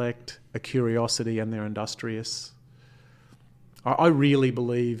intellect, a curiosity, and they're industrious. I really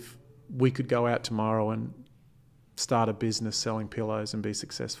believe we could go out tomorrow and start a business selling pillows and be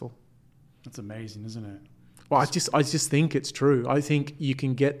successful. That's amazing, isn't it? Well, I just think it's true. I think you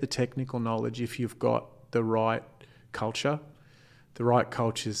can get the technical knowledge if you've got the right culture. The right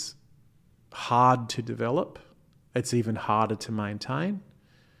culture's hard to develop. It's even harder to maintain.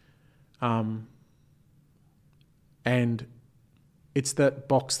 And it's that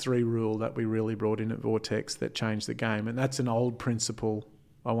box 3 rule that we really brought in at Vortex that changed the game. And that's an old principle.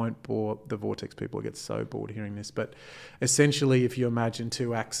 I won't bore the Vortex people. I get so bored hearing this. But essentially, if you imagine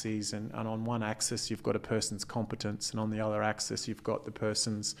 2 axes, and on one axis you've got a person's competence, and on the other axis you've got the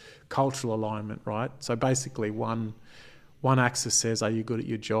person's cultural alignment, right? So basically one axis says, are you good at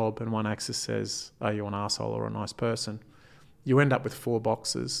your job? And one axis says, are you an arsehole or a nice person? You end up with 4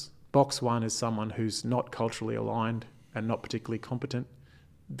 boxes. Box 1 is someone who's not culturally aligned and not particularly competent.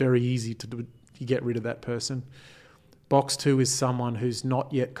 Very easy to do, you get rid of that person. Box 2 is someone who's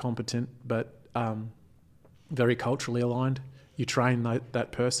not yet competent but very culturally aligned. You train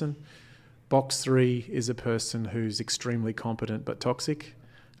that person. Box 3 is a person who's extremely competent but toxic.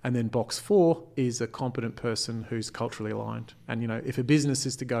 And then box 4 is a competent person who's culturally aligned. And, if a business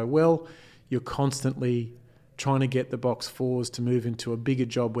is to go well, you're constantly trying to get the box 4s to move into a bigger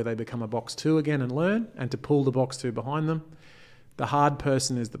job where they become a box 2 again and learn, and to pull the box 2 behind them. The hard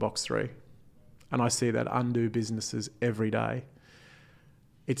person is the box 3. And I see that undo businesses every day.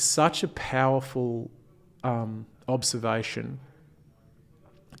 It's such a powerful observation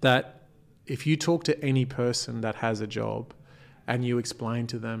that if you talk to any person that has a job and you explain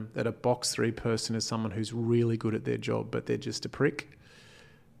to them that a box 3 person is someone who's really good at their job but they're just a prick,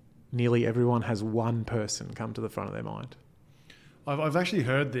 nearly everyone has one person come to the front of their mind. I've actually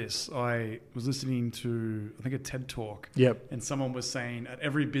heard this. I was listening to, I think, a TED Talk. Yep. And someone was saying at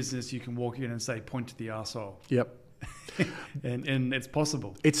every business you can walk in and say, point to the arsehole. Yep. and it's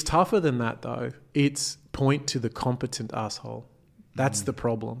possible. It's tougher than that, though. It's point to the competent arsehole. That's the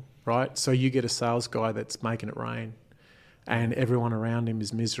problem, right? So you get a sales guy that's making it rain and everyone around him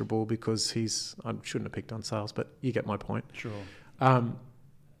is miserable because I shouldn't have picked on sales, but you get my point. Sure.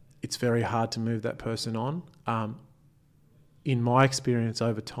 It's very hard to move that person on. In my experience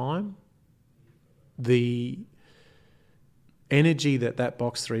over time, the energy that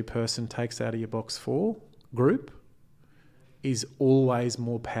box 3 person takes out of your box 4 group is always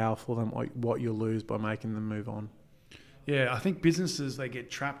more powerful than what you'll lose by making them move on. Yeah, I think businesses, they get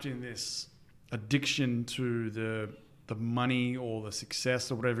trapped in this addiction to the money or the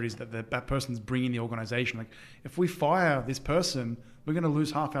success or whatever it is that person's bringing the organization. Like, if we fire this person, we're going to lose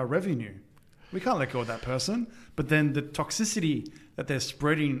half our revenue. We can't let go of that person. But then the toxicity that they're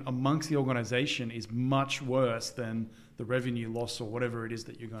spreading amongst the organization is much worse than the revenue loss or whatever it is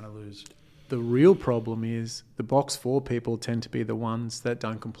that you're going to lose. The real problem is the box 4 people tend to be the ones that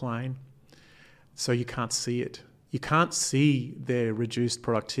don't complain. So you can't see it. You can't see their reduced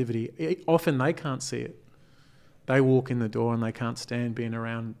productivity. Often they can't see it. They walk in the door and they can't stand being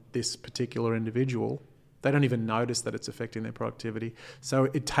around this particular individual. They don't even notice that it's affecting their productivity. So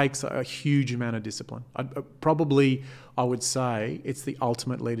it takes a huge amount of discipline. I would say it's the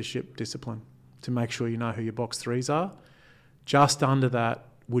ultimate leadership discipline to make sure you know who your box 3s are. Just under that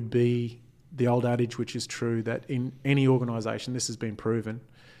would be the old adage, which is true, that in any organisation, this has been proven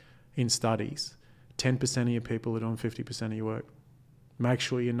in studies, 10% of your people are doing 50% of your work. Make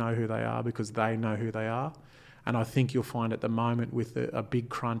sure you know who they are because they know who they are. And I think you'll find at the moment with a big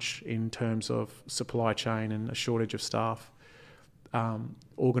crunch in terms of supply chain and a shortage of staff,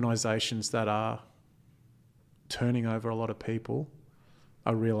 organisations that are turning over a lot of people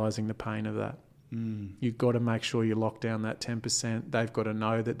are realising the pain of that. You've got to make sure you lock down that 10%. They've got to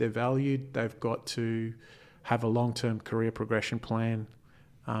know that they're valued. They've got to have a long-term career progression plan.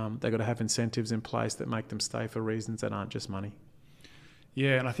 They've got to have incentives in place that make them stay for reasons that aren't just money.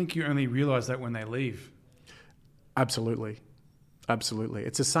 Yeah, and I think you only realise that when they leave. Absolutely.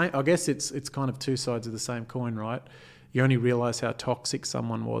 It's the same. I guess it's kind of 2 sides of the same coin, right? You only realise how toxic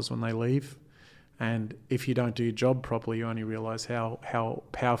someone was when they leave. And if you don't do your job properly, you only realise how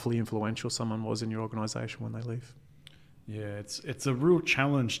powerfully influential someone was in your organisation when they leave. Yeah, it's a real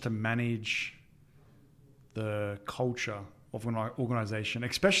challenge to manage the culture of an organization.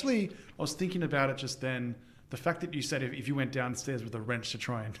 Especially, I was thinking about it just then, the fact that you said if you went downstairs with a wrench to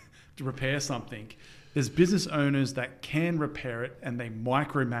try and to repair something, there's business owners that can repair it and they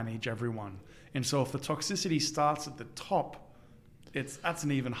micromanage everyone. And so if the toxicity starts at the top, that's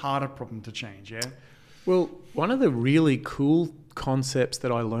an even harder problem to change, yeah? Well, one of the really cool concepts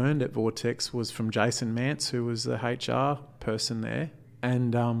that I learned at Vortex was from Jason Mance, who was the HR person there.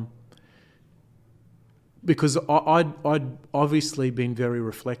 And because I'd obviously been very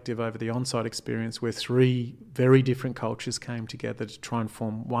reflective over the on-site experience where 3 very different cultures came together to try and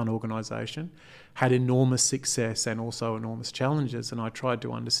form one organisation, had enormous success and also enormous challenges. And I tried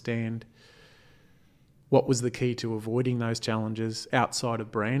to understand what was the key to avoiding those challenges outside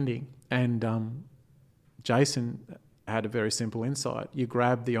of branding. And Jason had a very simple insight. You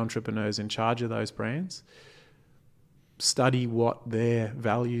grab the entrepreneurs in charge of those brands, study what their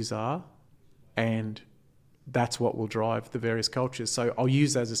values are, and that's what will drive the various cultures. So I'll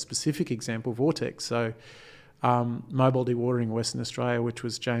use as a specific example Vortex. So Mobile Dewatering Western Australia, which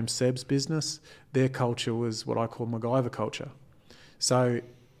was James Sebb's business, their culture was what I call MacGyver culture. So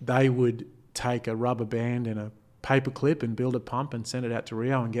they would take a rubber band and a paper clip and build a pump and send it out to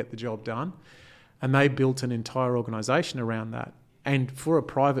Rio and get the job done. And they built an entire organisation around that. And for a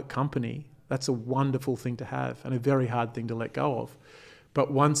private company, that's a wonderful thing to have and a very hard thing to let go of.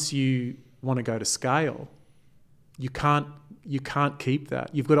 But once you want to go to scale, you can't keep that.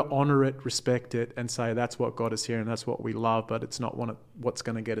 You've got to honour it, respect it, and say that's what got us here and that's what we love, but it's not what's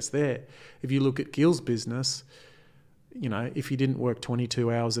going to get us there. If you look at Gil's business, you know, if you didn't work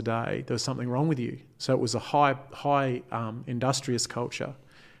 22 hours a day, there was something wrong with you. So it was a high industrious culture.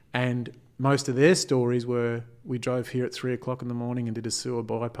 And most of their stories were, we drove here at 3 o'clock in the morning and did a sewer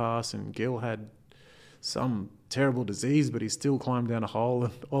bypass, and Gil had some terrible disease, but he still climbed down a hole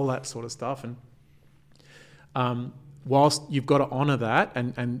and all that sort of stuff. And whilst you've got to honour that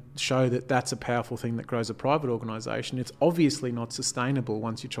and show that that's a powerful thing that grows a private organisation, it's obviously not sustainable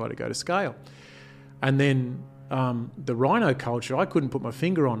once you try to go to scale. And then the rhino culture, I couldn't put my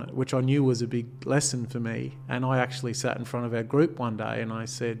finger on it, which I knew was a big lesson for me. And I actually sat in front of our group one day and I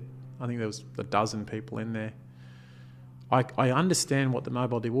said, I think there was a dozen people in there, I understand what the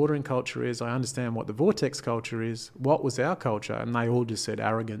mobile dewatering culture is. I understand what the Vortex culture is. What was our culture? And they all just said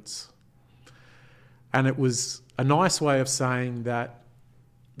arrogance. And it was a nice way of saying that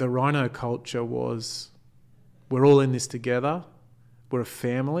the rhino culture was, we're all in this together. We're a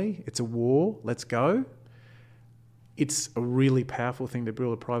family. It's a war. Let's go. It's a really powerful thing to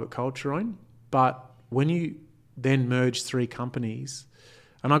build a private culture on. But when you then merge 3 companies,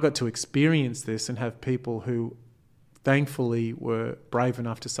 and I got to experience this and have people who thankfully were brave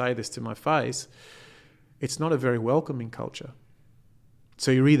enough to say this to my face, it's not a very welcoming culture.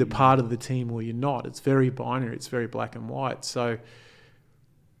 So you're either part of the team or you're not. It's very binary. It's very black and white. So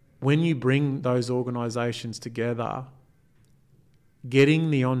when you bring those organisations together,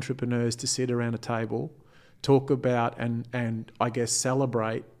 getting the entrepreneurs to sit around a table, talk about and I guess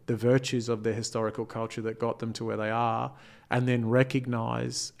celebrate the virtues of their historical culture that got them to where they are, and then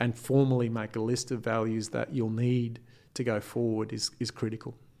recognise and formally make a list of values that you'll need to go forward is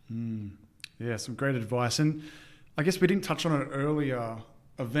critical. Yeah, some great advice. And I guess we didn't touch on it earlier.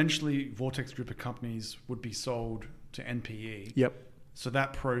 Eventually, Vortex Group of companies would be sold to NPE. Yep. So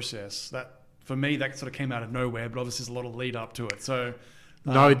that process, that for me, that sort of came out of nowhere, but obviously there's a lot of lead up to it. So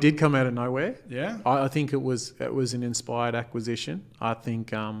no, it did come out of nowhere. Yeah. I think it was an inspired acquisition. I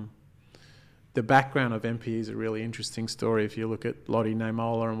think the background of NPE is a really interesting story. If you look at Lottie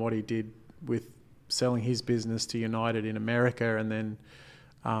Namola and what he did with selling his business to United in America, and then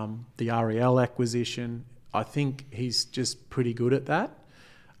the REL acquisition, I think he's just pretty good at that.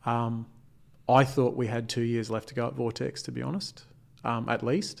 I thought we had 2 years left to go at Vortex, to be honest, at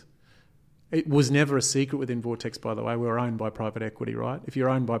least. It was never a secret within Vortex, by the way. We were owned by private equity, right? If you're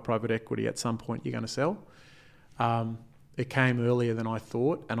owned by private equity, at some point you're going to sell. It came earlier than I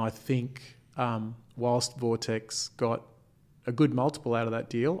thought, and I think whilst Vortex got a good multiple out of that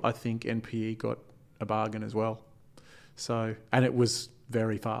deal, I think NPE got a bargain as well. So, and it was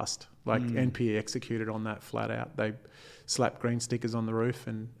very fast. Like NPE executed on that flat out. They slapped green stickers on the roof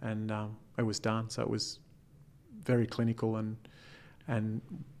and it was done. So it was very clinical and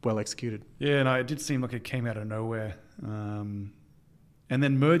well executed. Yeah, no, it did seem like it came out of nowhere. And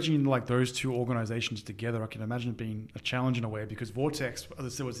then merging like those 2 organizations together, I can imagine it being a challenge in a way, because Vortex, as I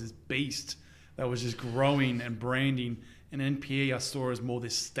said, was this beast that was just growing and branding, and NPE I saw as more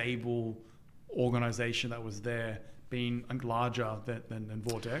this stable organization that was there, being larger than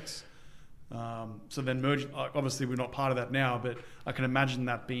Vortex. So then merging, obviously we're not part of that now, but I can imagine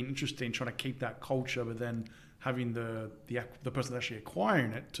that being interesting, trying to keep that culture, but then having the person actually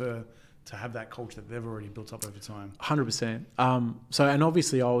acquiring it to have that culture that they've already built up over time. 100%. So, and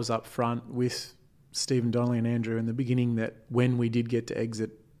obviously I was up front with Stephen Donnelly and Andrew in the beginning that when we did get to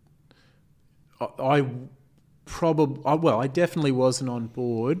exit, I definitely wasn't on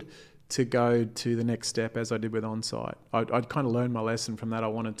board to go to the next step as I did with Onsite. I'd kind of learned my lesson from that. I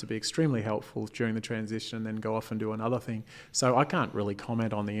wanted to be extremely helpful during the transition and then go off and do another thing. So I can't really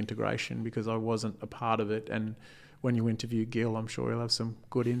comment on the integration because I wasn't a part of it. And when you interview Gil, I'm sure he'll have some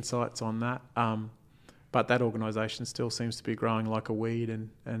good insights on that. But that organisation still seems to be growing like a weed and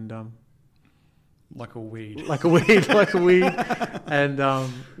like a weed. And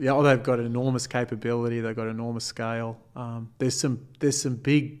they've got enormous capability. They've got enormous scale. There's some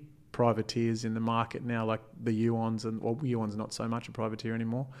big privateers in the market now, like the Yuans, Yuan's not so much a privateer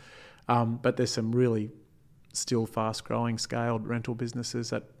anymore. But there's some really still fast-growing scaled rental businesses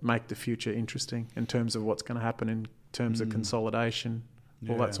that make the future interesting in terms of what's going to happen in terms of consolidation,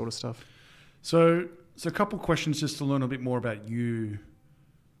 all that sort of stuff. So a couple of questions just to learn a bit more about you.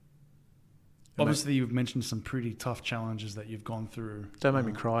 Obviously, you've mentioned some pretty tough challenges that you've gone through. Don't make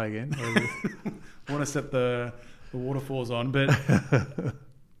me cry again. I want to set the waterfalls on, but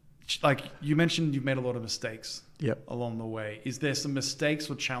like you mentioned, you've made a lot of mistakes along the way. Is there some mistakes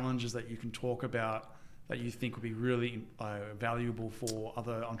or challenges that you can talk about that you think would be really valuable for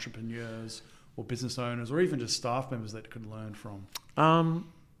other entrepreneurs or business owners or even just staff members that could learn from?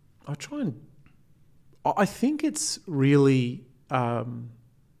 I think it's really...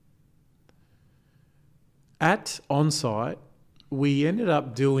 At Onsite, we ended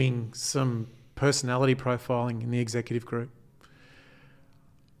up doing some personality profiling in the executive group.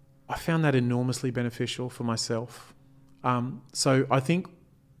 I found that enormously beneficial for myself. So I think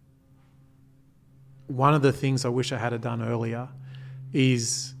one of the things I wish I had done earlier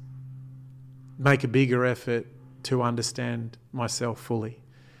is make a bigger effort to understand myself fully.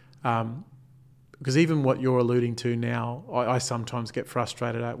 Because even what you're alluding to now, I sometimes get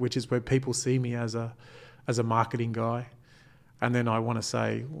frustrated at, which is where people see me as a marketing guy. And then I want to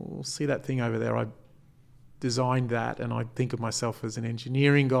say, well, see that thing over there? I designed that, and I think of myself as an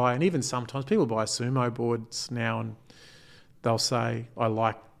engineering guy. And even sometimes people buy sumo boards now and they'll say, I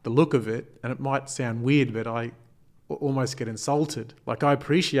like the look of it. And it might sound weird, but I almost get insulted. Like, I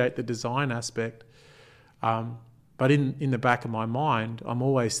appreciate the design aspect. But in the back of my mind, I'm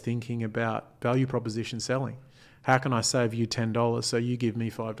always thinking about value proposition selling. How can I save you $10 so you give me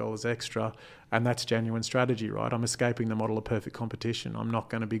 $5 extra? And that's genuine strategy, right? I'm escaping the model of perfect competition. I'm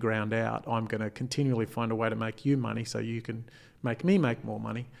not going to be ground out. I'm going to continually find a way to make you money so you can make me make more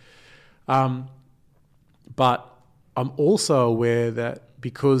money. But I'm also aware that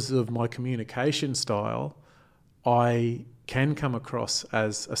because of my communication style, I can come across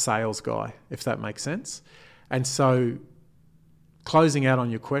as a sales guy, if that makes sense. And so, closing out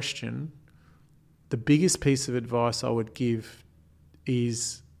on your question, the biggest piece of advice I would give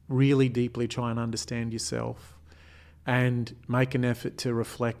is really deeply try and understand yourself and make an effort to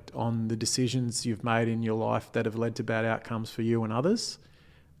reflect on the decisions you've made in your life that have led to bad outcomes for you and others,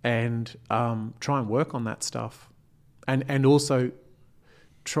 and try and work on that stuff. And also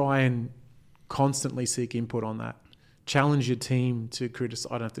try and constantly seek input on that. Challenge your team to criticize.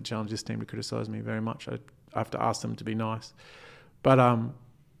 I don't have to challenge this team to criticize me very much. I have to ask them to be nice. But I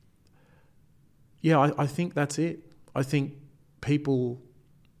think that's it. I think people...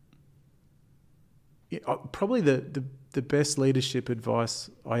 probably the best leadership advice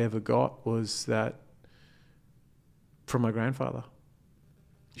I ever got was that from my grandfather.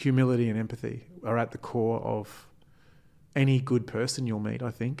 Humility and empathy are at the core of any good person you'll meet,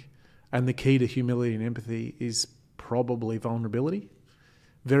 I think. And the key to humility and empathy is probably vulnerability.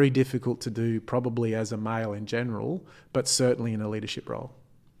 Very difficult to do probably as a male in general, but certainly in a leadership role.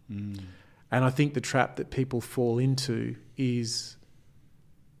 And I think the trap that people fall into is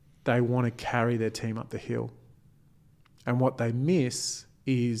they want to carry their team up the hill. And what they miss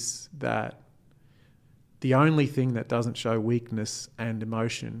is that the only thing that doesn't show weakness and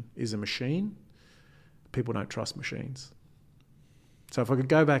emotion is a machine. People don't trust machines. So if I could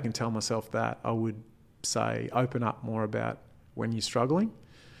go back and tell myself that, I would say open up more about when you're struggling,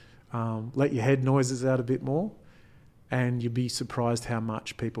 let your head noises out a bit more, and you'd be surprised how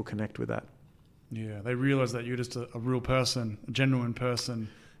much people connect with that. Yeah, they realise that you're just a real person, a genuine person,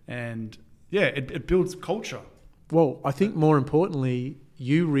 and it builds culture. Well, I think more importantly,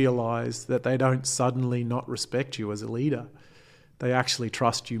 you realise that they don't suddenly not respect you as a leader. They actually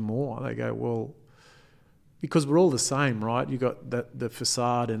trust you more. They go, well, because we're all the same, right? You got the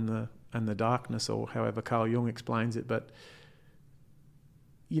facade and the darkness, or however Carl Jung explains it. But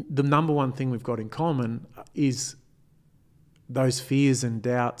the number one thing we've got in common is those fears and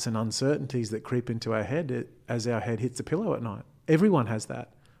doubts and uncertainties that creep into our head as our head hits the pillow at night. Everyone has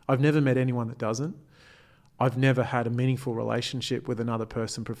that. I've never met anyone that doesn't. I've never had a meaningful relationship with another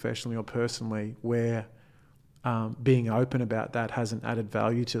person, professionally or personally, where being open about that hasn't added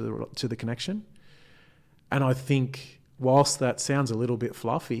value to the connection. And I think whilst that sounds a little bit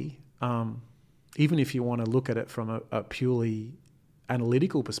fluffy, even if you want to look at it from a purely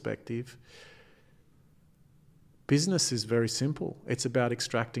analytical perspective, business is very simple. It's about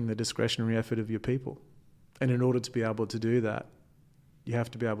extracting the discretionary effort of your people. And in order to be able to do that, you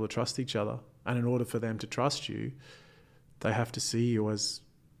have to be able to trust each other. And in order for them to trust you, they have to see you as,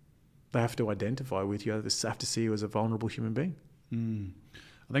 they have to identify with you. They have to see you as a vulnerable human being.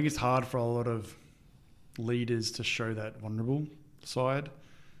 I think it's hard for a lot of leaders to show that vulnerable side.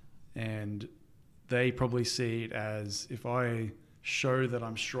 And they probably see it as, if I show that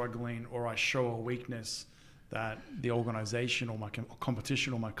I'm struggling or I show a weakness, that the organization or my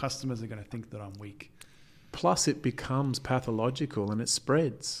competition or my customers are going to think that I'm weak. Plus it becomes pathological and it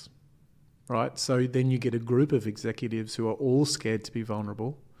spreads, right? So then you get a group of executives who are all scared to be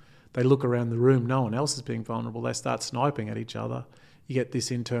vulnerable. They look around the room, no one else is being vulnerable. They start sniping at each other. You get this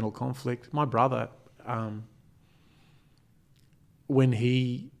internal conflict. My brother, when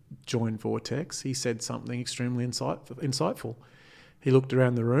he joined Vortex, he said something extremely insightful. He looked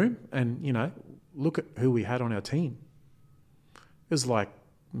around the room and, look at who we had on our team. It was like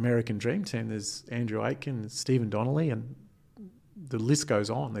American Dream Team. There's Andrew Aitken, Stephen Donnelly, and the list goes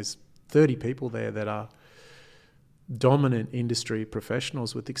on. There's 30 people there that are dominant industry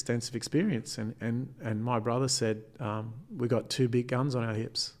professionals with extensive experience. And my brother said, we got two big guns on our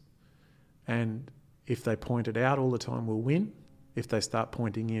hips. And if they point it out all the time, we'll win. If they start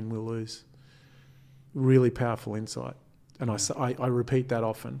pointing in, we'll lose. Really powerful insight. And I repeat that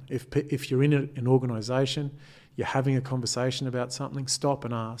often. If you're in an organisation, you're having a conversation about something, stop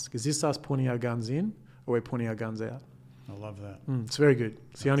and ask, is this us pointing our guns in or we're pointing our guns out? I love that. It's very good.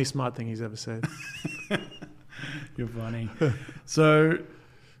 It's the only smart thing he's ever said. You're funny. So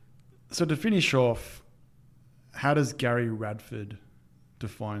to finish off, how does Gary Radford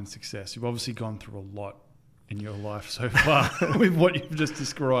define success? You've obviously gone through a lot in your life so far with what you've just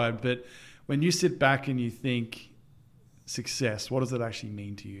described. But when you sit back and you think success, what does it actually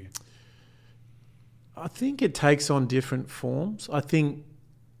mean to you? I think it takes on different forms. I think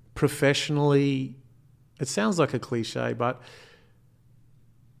professionally, it sounds like a cliche, but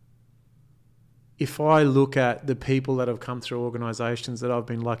if I look at the people that have come through organisations that I've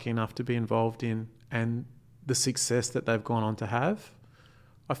been lucky enough to be involved in and the success that they've gone on to have,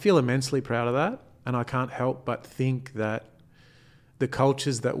 I feel immensely proud of that. And I can't help but think that the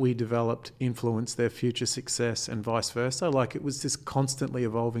cultures that we developed influence their future success and vice versa. Like, it was this constantly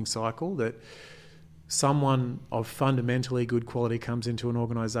evolving cycle that someone of fundamentally good quality comes into an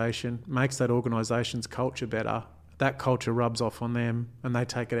organisation, makes that organisation's culture better, that culture rubs off on them and they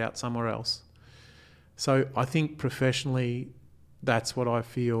take it out somewhere else. So I think professionally, that's what I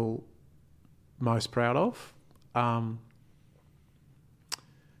feel most proud of.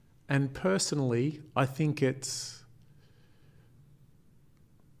 And personally, I think it's,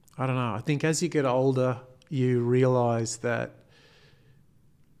 I don't know, I think as you get older, you realise that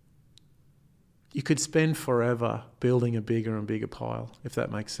you could spend forever building a bigger and bigger pile, if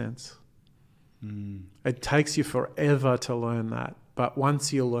that makes sense. It takes you forever to learn that. But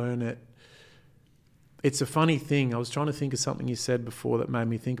once you learn it, it's a funny thing. I was trying to think of something you said before that made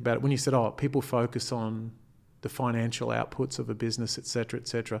me think about it. When you said, people focus on the financial outputs of a business, et cetera, et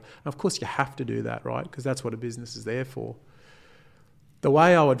cetera. And of course, you have to do that, right? Because that's what a business is there for. The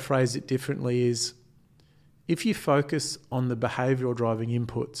way I would phrase it differently is, if you focus on the behavioural driving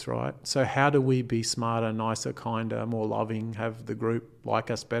inputs, right? So how do we be smarter, nicer, kinder, more loving, have the group like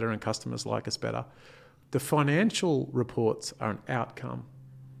us better and customers like us better? The financial reports are an outcome.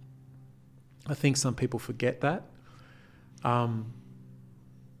 I think some people forget that.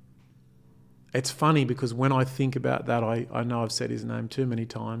 It's funny because when I think about that, I know I've said his name too many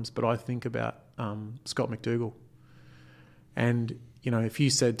times, but I think about Scott McDougall. And, if you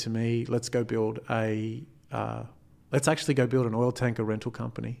said to me, let's actually go build an oil tanker rental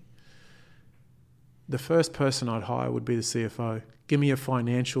company, the first person I'd hire would be the CFO. Give me a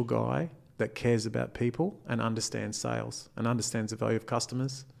financial guy that cares about people and understands sales and understands the value of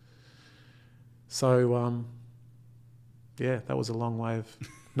customers. So, that was a long way of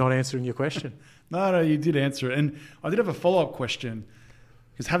not answering your question. No, you did answer it. And I did have a follow-up question,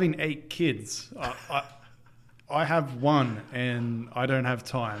 because having 8 kids, I have one and I don't have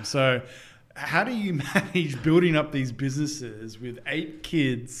time. So How do you manage building up these businesses with 8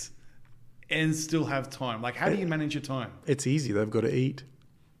 kids and still have time? Like, how do you manage your time? It's easy. They've got to eat.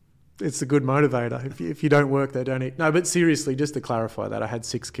 It's a good motivator. If you don't work, they don't eat. No, but seriously, just to clarify that, I had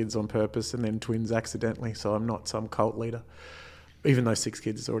 6 kids on purpose and then twins accidentally, so I'm not some cult leader. Even though 6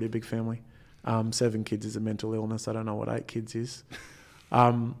 kids is already a big family. 7 kids is a mental illness. I don't know what 8 kids is.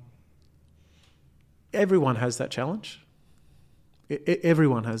 Everyone has that challenge.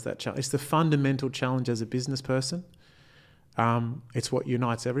 Everyone has that challenge. It's the fundamental challenge as a business person. It's what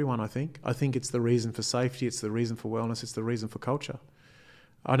unites everyone, I think. I think it's the reason for safety. It's the reason for wellness. It's the reason for culture.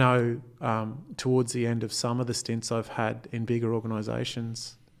 I know towards the end of some of the stints I've had in bigger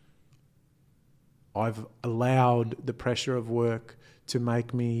organisations, I've allowed the pressure of work to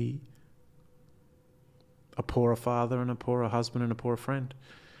make me a poorer father and a poorer husband and a poorer friend.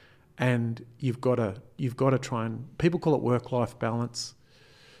 And you've got to try and, people call it work-life balance.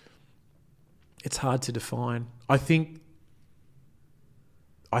 It's hard to define. I think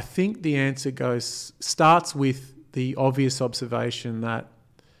the answer starts with the obvious observation that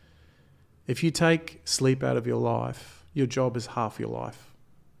if you take sleep out of your life, your job is half your life.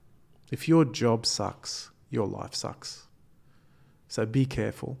 If your job sucks, your life sucks. So be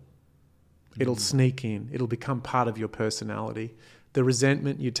careful. It'll sneak in. It'll become part of your personality. The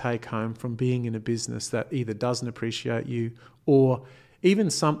resentment you take home from being in a business that either doesn't appreciate you or even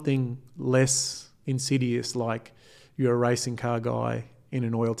something less insidious like you're a racing car guy in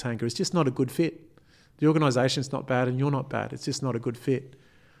an oil tanker is just not a good fit. The organisation's not bad and you're not bad. It's just not a good fit.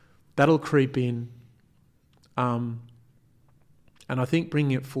 That'll creep in. And I think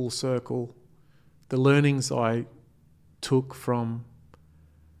bringing it full circle, the learnings I took from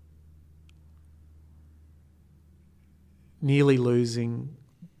nearly losing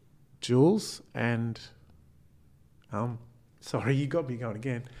Jules and, sorry, you got me going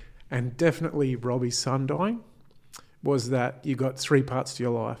again, and definitely Robbie's son dying, was that you got 3 parts to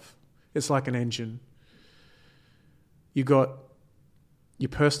your life. It's like an engine. You got your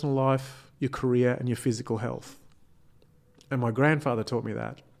personal life, your career, and your physical health. And my grandfather taught me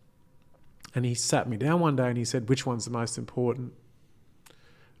that. And he sat me down one day and he said, which one's the most important?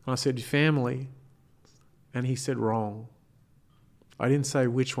 And I said, your family. And he said, wrong. I didn't say,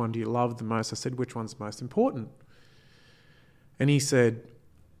 which one do you love the most? I said, which one's the most important? And he said,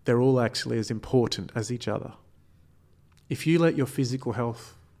 they're all actually as important as each other. If you let your physical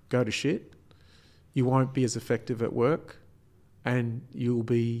health go to shit, you won't be as effective at work and you'll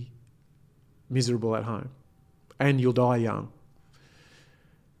be miserable at home and you'll die young.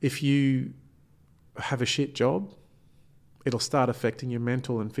 If you have a shit job, it'll start affecting your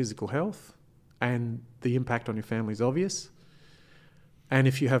mental and physical health and the impact on your family is obvious. And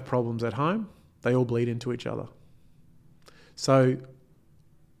if you have problems at home, they all bleed into each other. So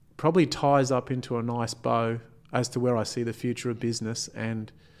probably ties up into a nice bow as to where I see the future of business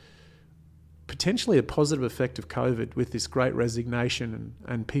and potentially a positive effect of COVID with this great resignation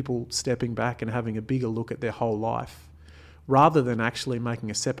and people stepping back and having a bigger look at their whole life rather than actually making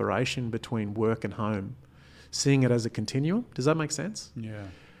a separation between work and home, seeing it as a continuum. Does that make sense? Yeah.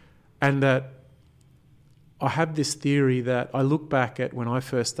 And that I have this theory that I look back at when I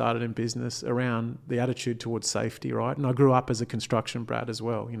first started in business around the attitude towards safety, right? And I grew up as a construction brat as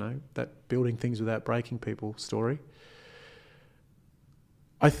well, you know, that building things without breaking people story.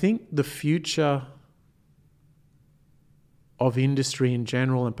 I think the future of industry in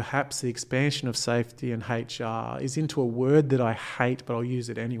general and perhaps the expansion of safety and HR is into a word that I hate, but I'll use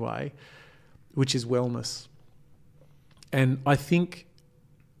it anyway, which is wellness. And I think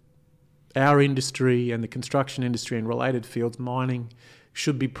our industry and the construction industry and related fields, mining,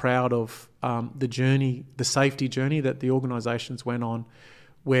 should be proud of the journey, the safety journey that the organisations went on,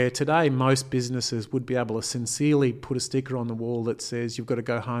 where today most businesses would be able to sincerely put a sticker on the wall that says you've got to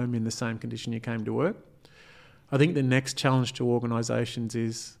go home in the same condition you came to work. I think the next challenge to organisations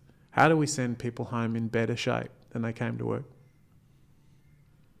is how do we send people home in better shape than they came to work?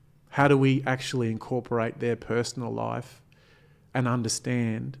 How do we actually incorporate their personal life and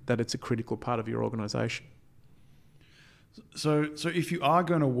understand that it's a critical part of your organisation? So if you are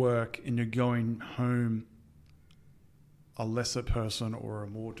going to work and you're going home a lesser person or a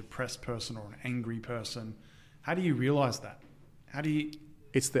more depressed person or an angry person, how do you realise that?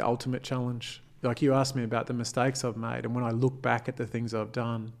 It's the ultimate challenge. Like you asked me about the mistakes I've made, and when I look back at the things I've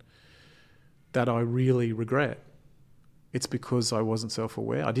done that I really regret, it's because I wasn't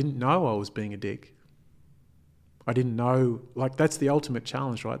self-aware. I didn't know I was being a dick. I didn't know, like that's the ultimate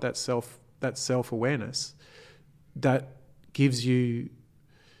challenge, right? That self-awareness that gives you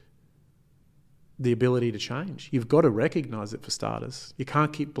the ability to change. You've got to recognise it for starters. You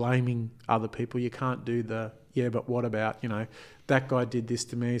can't keep blaming other people. You can't do but what about, that guy did this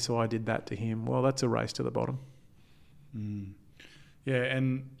to me, so I did that to him. Well, that's a race to the bottom. Yeah,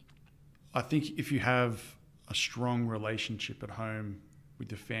 and I think if you have a strong relationship at home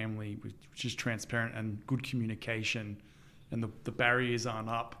with your family, which is transparent and good communication, and the barriers aren't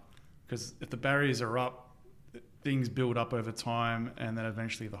up, because if the barriers are up, things build up over time, and then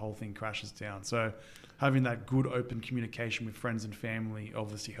eventually the whole thing crashes down. So having that good open communication with friends and family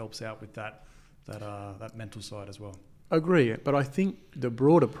obviously helps out with that mental side as well. Agree, but I think the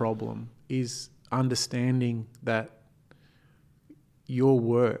broader problem is understanding that your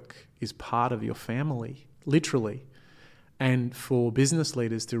work is part of your family, literally, and for business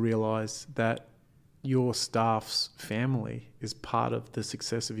leaders to realise that your staff's family is part of the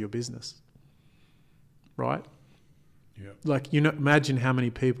success of your business, right? Yeah. Like, imagine how many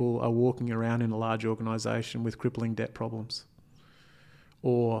people are walking around in a large organisation with crippling debt problems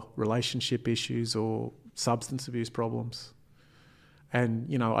or relationship issues or substance abuse problems.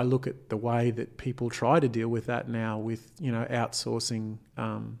 And, I look at the way that people try to deal with that now with, outsourcing.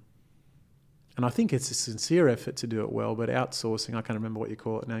 And I think it's a sincere effort to do it well, but outsourcing, I can't remember what you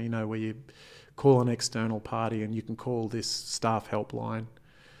call it now, where you call an external party and you can call this staff helpline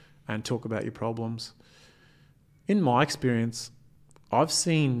and talk about your problems. In my experience, I've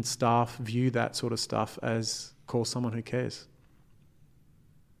seen staff view that sort of stuff as call someone who cares.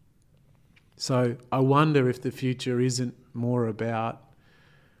 So I wonder if the future isn't more about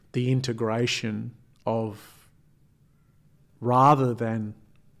the integration of, rather than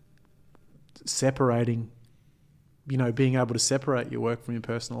separating, being able to separate your work from your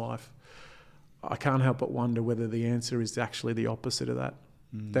personal life. I can't help but wonder whether the answer is actually the opposite of that.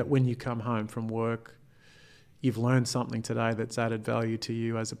 That when you come home from work, you've learned something today that's added value to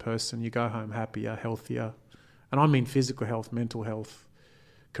you as a person. You go home happier, healthier. And I mean physical health, mental health,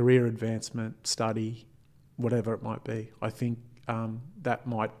 career advancement, study, whatever it might be. I think that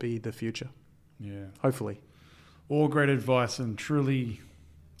might be the future. Yeah. Hopefully. All great advice, and truly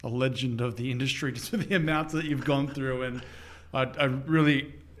a legend of the industry, just for the amounts that you've gone through. And I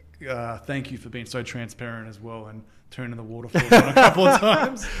really thank you for being so transparent as well and turning the waterfall on a couple of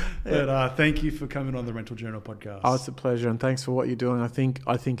times. But thank you for coming on the Rental Journal podcast. Oh, it's a pleasure, and thanks for what you're doing. I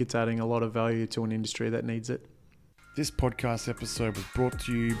think it's adding a lot of value to an industry that needs it. This podcast episode was brought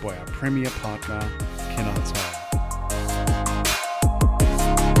to you by our premier partner, Kennards Hire.